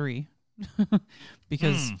Phase 3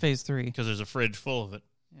 because Phase 3. Because there's a fridge full of it.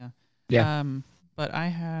 Yeah. But I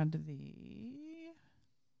had the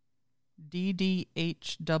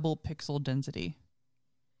DDH double pixel density.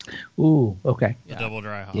 Ooh, okay. The double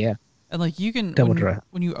dry hop. Yeah. And like you can Double dry.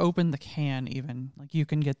 when you open the can, even like you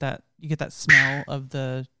can get that smell of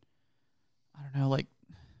the, I don't know, like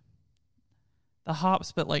the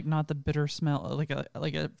hops, but like not the bitter smell,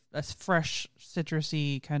 like a fresh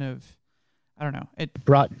citrusy kind of, I don't know. It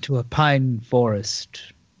Brought to a pine forest.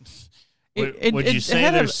 Would you say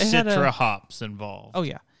there's Citra hops involved? Oh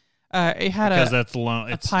yeah, it had because a that's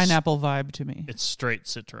a pineapple vibe to me. It's straight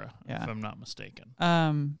Citra, Yeah. if I'm not mistaken.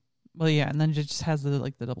 Well, yeah, and then it just has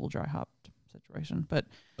the double dry hop situation, but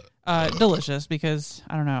delicious because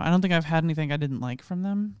I don't know. I don't think I've had anything I didn't like from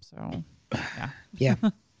them. So Yeah.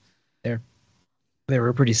 They were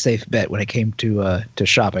a pretty safe bet when it came to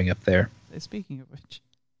shopping up there. speaking of which,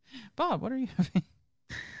 Bob, what are you having?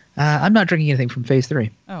 I'm not drinking anything from Phase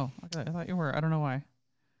 3. Oh, okay, I thought you were. I don't know why.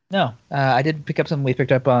 No, I did pick up something we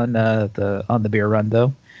picked up on the beer run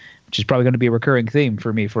though, which is probably going to be a recurring theme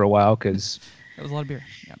for me for a while because That was a lot of beer.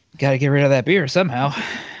 Yeah. got to get rid of that beer somehow.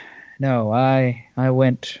 No, I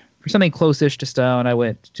went for something close-ish to style, and I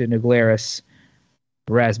went to Nuglaris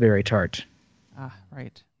Raspberry Tart. Ah,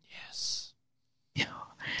 right. Yes.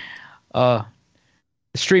 The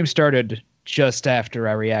stream started just after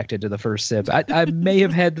I reacted to the first sip. I may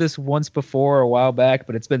have had this once before a while back,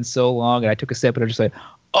 but it's been so long, and I took a sip and I just like,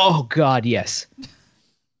 oh God, yes.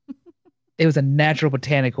 It was a Natural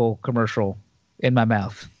Botanical commercial in my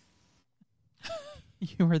mouth.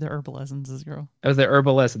 You were the Herbal Essences girl. It was the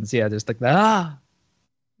Herbal Essence, yeah, just like That's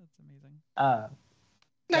amazing.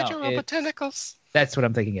 Natural it- botanicals. That's what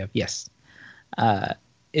I'm thinking of. Yes.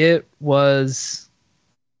 It was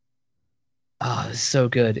so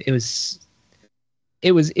good. It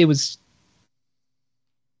was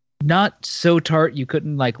not so tart you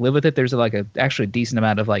couldn't like live with it. There's like a actually decent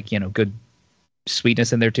amount of like, good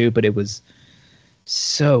sweetness in there too, but it was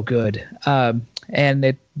so good. And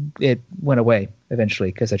it went away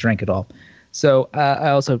eventually because I drank it all. So I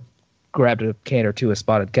also grabbed a can or two of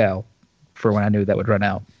Spotted Cow for when I knew that would run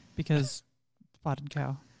out. Because Spotted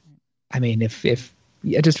Cow. I mean, if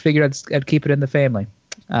I just figured I'd keep it in the family.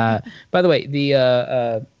 By the way,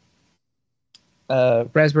 the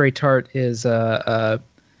raspberry tart is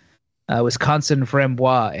Wisconsin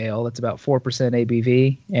Framboise ale. It's about 4%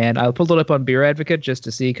 ABV, and I pulled it up on Beer Advocate just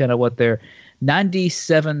to see kind of what their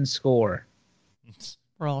 97 score.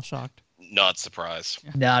 We're all shocked. Not surprised.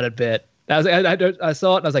 Not a bit. I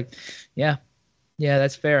saw it and I was like, yeah,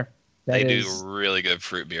 that's fair. They do really good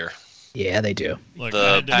fruit beer. Yeah, they do. Look,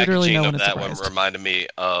 The Literally no packaging one of is that one surprised. reminded me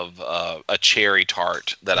of a cherry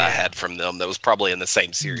tart that I had from them that was probably in the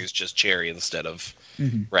same series, just cherry instead of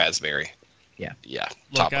raspberry. Yeah. Yeah,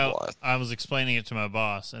 Look, top of the line. I was explaining it to my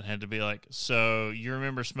boss and had to be like, so you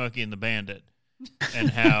remember Smokey and the Bandit and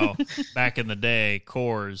how back in the day,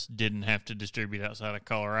 Coors didn't have to distribute outside of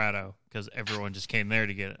Colorado because everyone just came there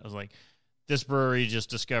to get it. I was like, this brewery just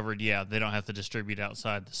discovered, they don't have to distribute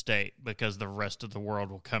outside the state because the rest of the world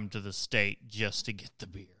will come to the state just to get the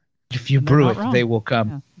beer. If you And they're brew not it, wrong. they will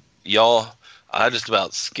come. Y'all, I just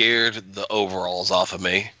about scared the overalls off of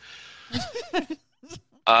me.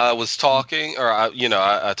 I was talking, or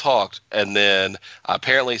I talked, and then I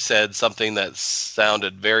apparently said something that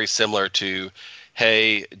sounded very similar to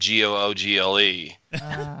 "Hey, GOOGLE,"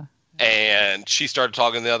 and she started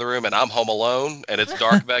talking in the other room, and I'm home alone, and it's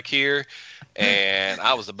dark back here, and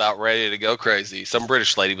I was about ready to go crazy. Some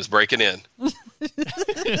British lady was breaking in.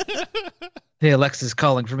 Hey, Alexa's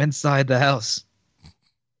calling from inside the house.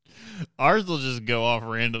 Ours will just go off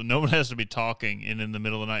random. No one has to be talking, and in the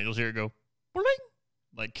middle of the night, you'll hear it go, bling,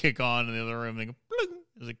 like kick on in the other room, and they go, bling,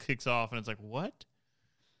 as it kicks off, and it's like, what?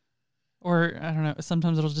 Or, I don't know,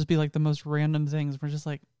 sometimes it'll just be like the most random things. We're just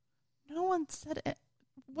like, no one said it.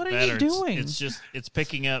 What are you doing? It's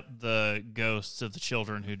picking up the ghosts of the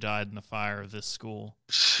children who died in the fire of this school.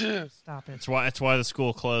 Stop it. It's why the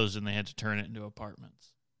school closed and they had to turn it into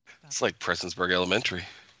apartments. It's like Prestonsburg Elementary.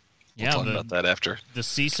 We'll Yeah, talk about that after. the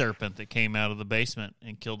sea serpent that came out of the basement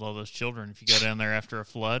and killed all those children. If you go down there after a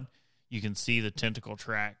flood, you can see the tentacle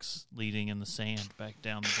tracks leading in the sand back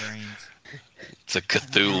down the drains. It's a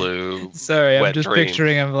Cthulhu. Sorry, I'm wet just dream.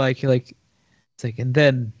 picturing him like it's like, and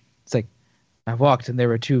then it's like I walked and there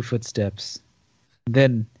were 2 footsteps.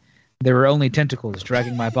 Then there were only tentacles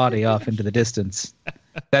dragging my body off into the distance.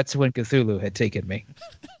 That's when Cthulhu had taken me.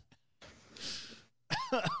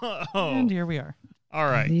 And here we are. All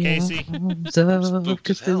right, The Casey. arms of Spooked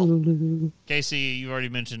as hell. Cthulhu. Casey, you already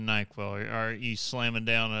mentioned NyQuil. Are you slamming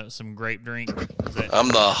down some grape drink? Is that- I'm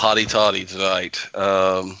the hottie toddy tonight.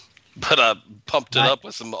 But I pumped it up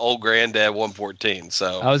with some old Granddad 114.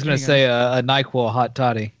 So I was going to say a NyQuil hot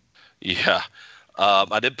toddy. yeah,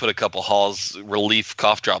 I did put a couple Hall's Relief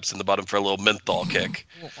cough drops in the bottom for a little menthol kick.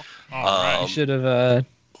 all right. You should have.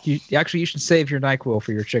 You should save your NyQuil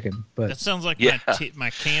for your chicken. But That sounds like Yeah. my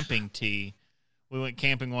camping tea. We went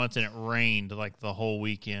camping once and it rained like the whole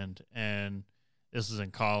weekend, and this was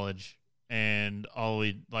in college, and all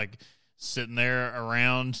we like sitting there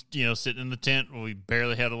around, sitting in the tent. We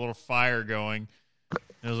barely had a little fire going. And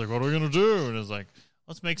I was like, "What are we gonna do?" And it was like,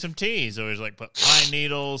 "Let's make some tea." So we just like put pine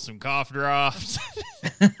needles, some cough drops,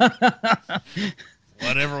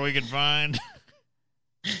 whatever we could find.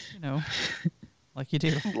 Like you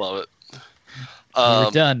do. Love it. you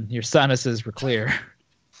were done. Your sinuses were clear.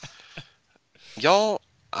 Y'all,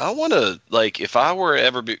 I want to, if I were to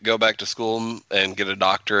ever go back to school and get a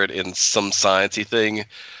doctorate in some sciencey thing,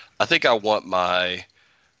 I think I want my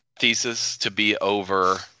thesis to be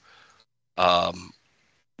over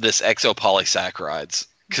this exopolysaccharides,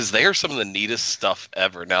 because they are some of the neatest stuff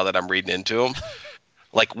ever now that I'm reading into them.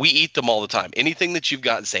 We eat them all the time. Anything that you've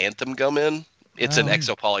got xanthan gum in, it's an That's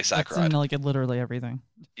exopolysaccharide. in like literally everything.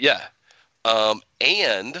 Yeah.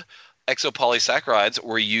 And exopolysaccharides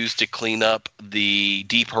were used to clean up the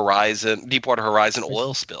Deepwater Horizon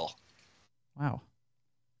oil spill. Wow.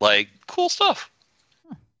 Cool stuff.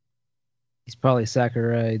 These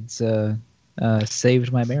polysaccharides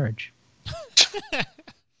saved my marriage.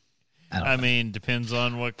 I mean, depends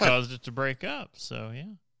on what caused it to break up. So yeah.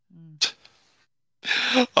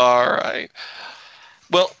 All right.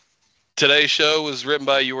 Well, today's show was written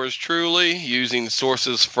by yours truly using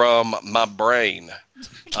sources from my brain.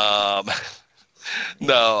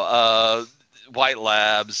 White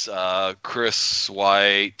Labs, Chris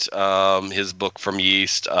White, his book From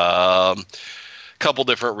Yeast, couple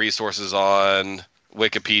different resources on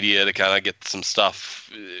Wikipedia to kind of get some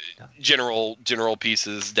stuff, general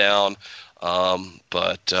pieces down.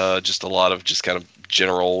 But just a lot of just kind of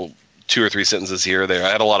general 2 or 3 sentences here or there. I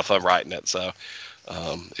had a lot of fun writing it, so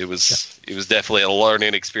it was definitely a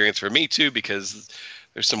learning experience for me too, because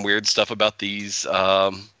there's some weird stuff about these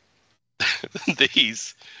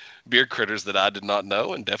these beer critters that I did not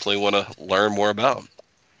know and definitely want to learn more about.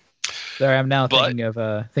 Sorry, I'm now thinking of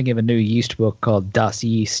a new yeast book called Das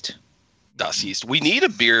Yeast. Das Yeast. We need a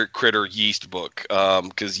beer critter yeast book,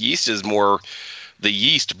 because yeast is more. The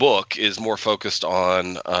yeast book is more focused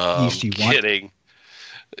on Yeast you want. getting.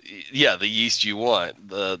 Yeah, the yeast you want.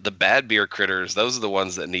 The bad beer critters, those are the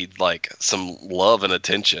ones that need like some love and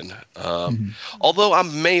attention. Although I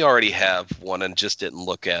may already have one and just didn't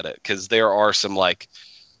look at it, because there are some like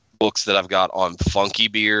books that I've got on funky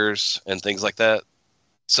beers and things like that.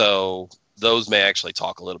 So those may actually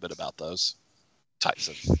talk a little bit about those types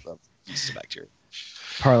of yeast and bacteria.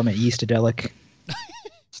 Parliament Yeastadelic.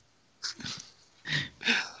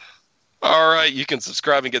 All right, you can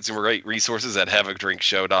subscribe and get some great resources at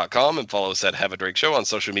haveadrinkshow.com and follow us at Have a Drink Show on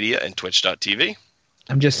social media and twitch.tv.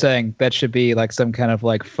 I'm just saying that should be like some kind of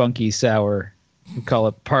like funky sour. We call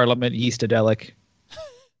it Parliament Yeastadelic.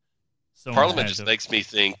 Parliament just makes me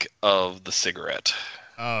think of the cigarette.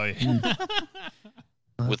 Oh, yeah.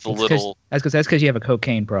 With the little... That's because you have a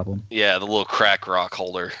cocaine problem. Yeah, the little crack rock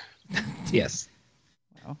holder. Yes.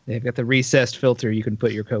 Wow. They've got the recessed filter you can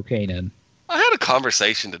put your cocaine in. I had a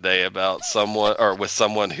conversation today about with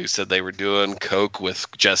someone who said they were doing coke with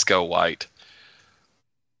Jesco White.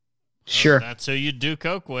 Sure. That's who you do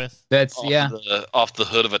coke with. That's, off the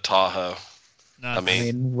hood of a Tahoe. Nuts. I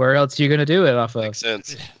mean, where else are you going to do it off of? Makes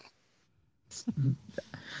sense.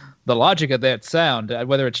 The logic of that sound,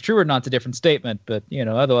 whether it's true or not, is a different statement, but,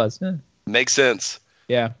 otherwise, Makes sense.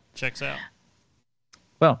 Yeah. Checks out.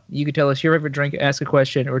 Well, you could tell us your favorite drink, ask a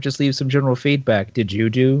question, or just leave some general feedback. Did you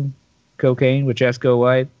do cocaine with Jesco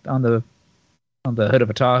White on the hood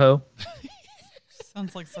of a Tahoe?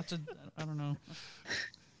 Sounds like such a, I don't know.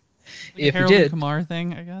 Like If a Harold you and did, Kumar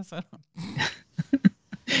thing, I guess. I don't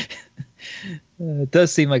it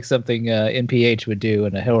does seem like something NPH would do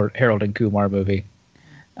in a Harold and Kumar movie.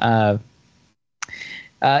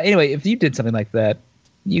 Anyway, if you did something like that,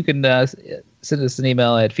 you can send us an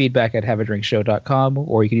email at feedback@haveadrinkshow.com,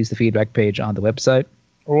 or you can use the feedback page on the website,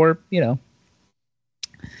 or,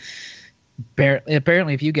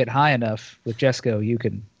 apparently if you get high enough with Jesco,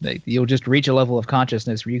 you'll just reach a level of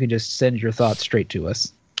consciousness where you can just send your thoughts straight to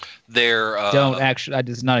us. Don't actually. I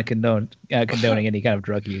just not condoning any kind of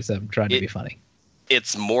drug use. I'm trying to be funny.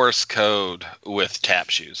 It's Morse code with tap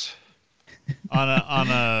shoes. on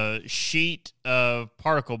a sheet of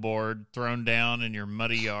particle board thrown down in your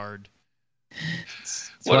muddy yard.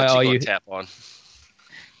 What did you tap on?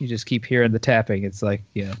 You just keep hearing the tapping. It's like,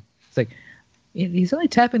 it's like he's only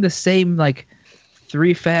tapping the same like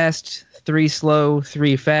 3 fast, 3 slow,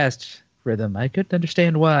 3 fast rhythm. I couldn't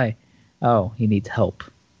understand why. Oh, he needs help.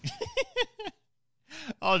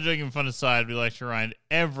 All joking fun aside, we like to remind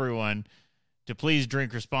everyone to please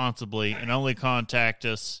drink responsibly and only contact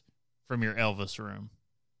us from your Elvis room.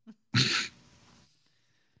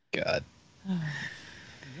 God.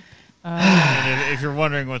 And if you're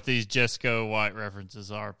wondering what these Jesco White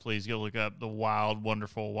references are, please go look up the wild,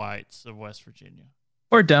 wonderful whites of West Virginia.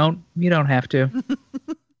 Or don't. You don't have to.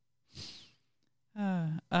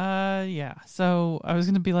 yeah. So I was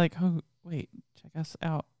gonna be like, oh wait, check us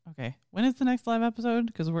out. Okay, when is the next live episode?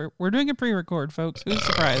 Because we're doing a pre-record, folks. Who's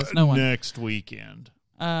surprised? No one. Next weekend.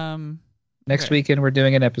 Next weekend we're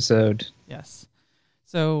doing an episode. Yes.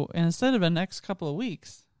 So instead of a next couple of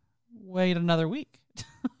weeks, wait another week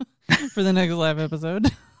for the next live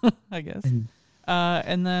episode, I guess.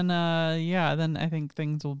 And then then I think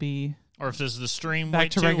things will be. Or if this is the stream, back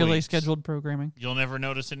wait to 2 regularly weeks. scheduled programming. You'll never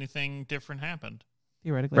notice anything different happened.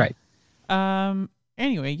 Theoretically. Right.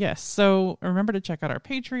 Anyway, yes. So remember to check out our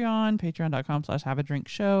Patreon,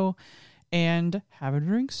 patreon.com/haveadrinkshow, and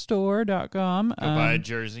haveadrinkstore.com. Go buy a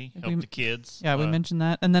jersey, help the kids. Yeah, we mentioned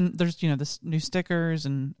that. And then there's, this new stickers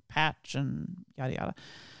and patch and yada yada.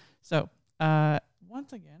 So,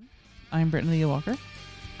 once again, I'm Brittany Lee Walker.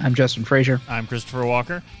 I'm Justin Frazier. I'm Christopher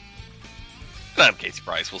Walker. And I'm Casey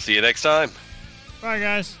Price. We'll see you next time. Bye,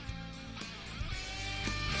 guys.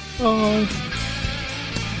 Bye.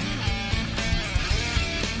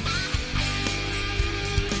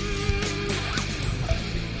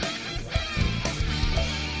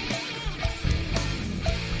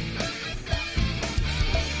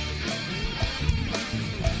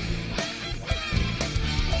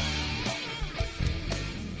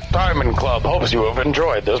 Diamond Club hopes you have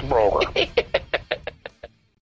enjoyed this program.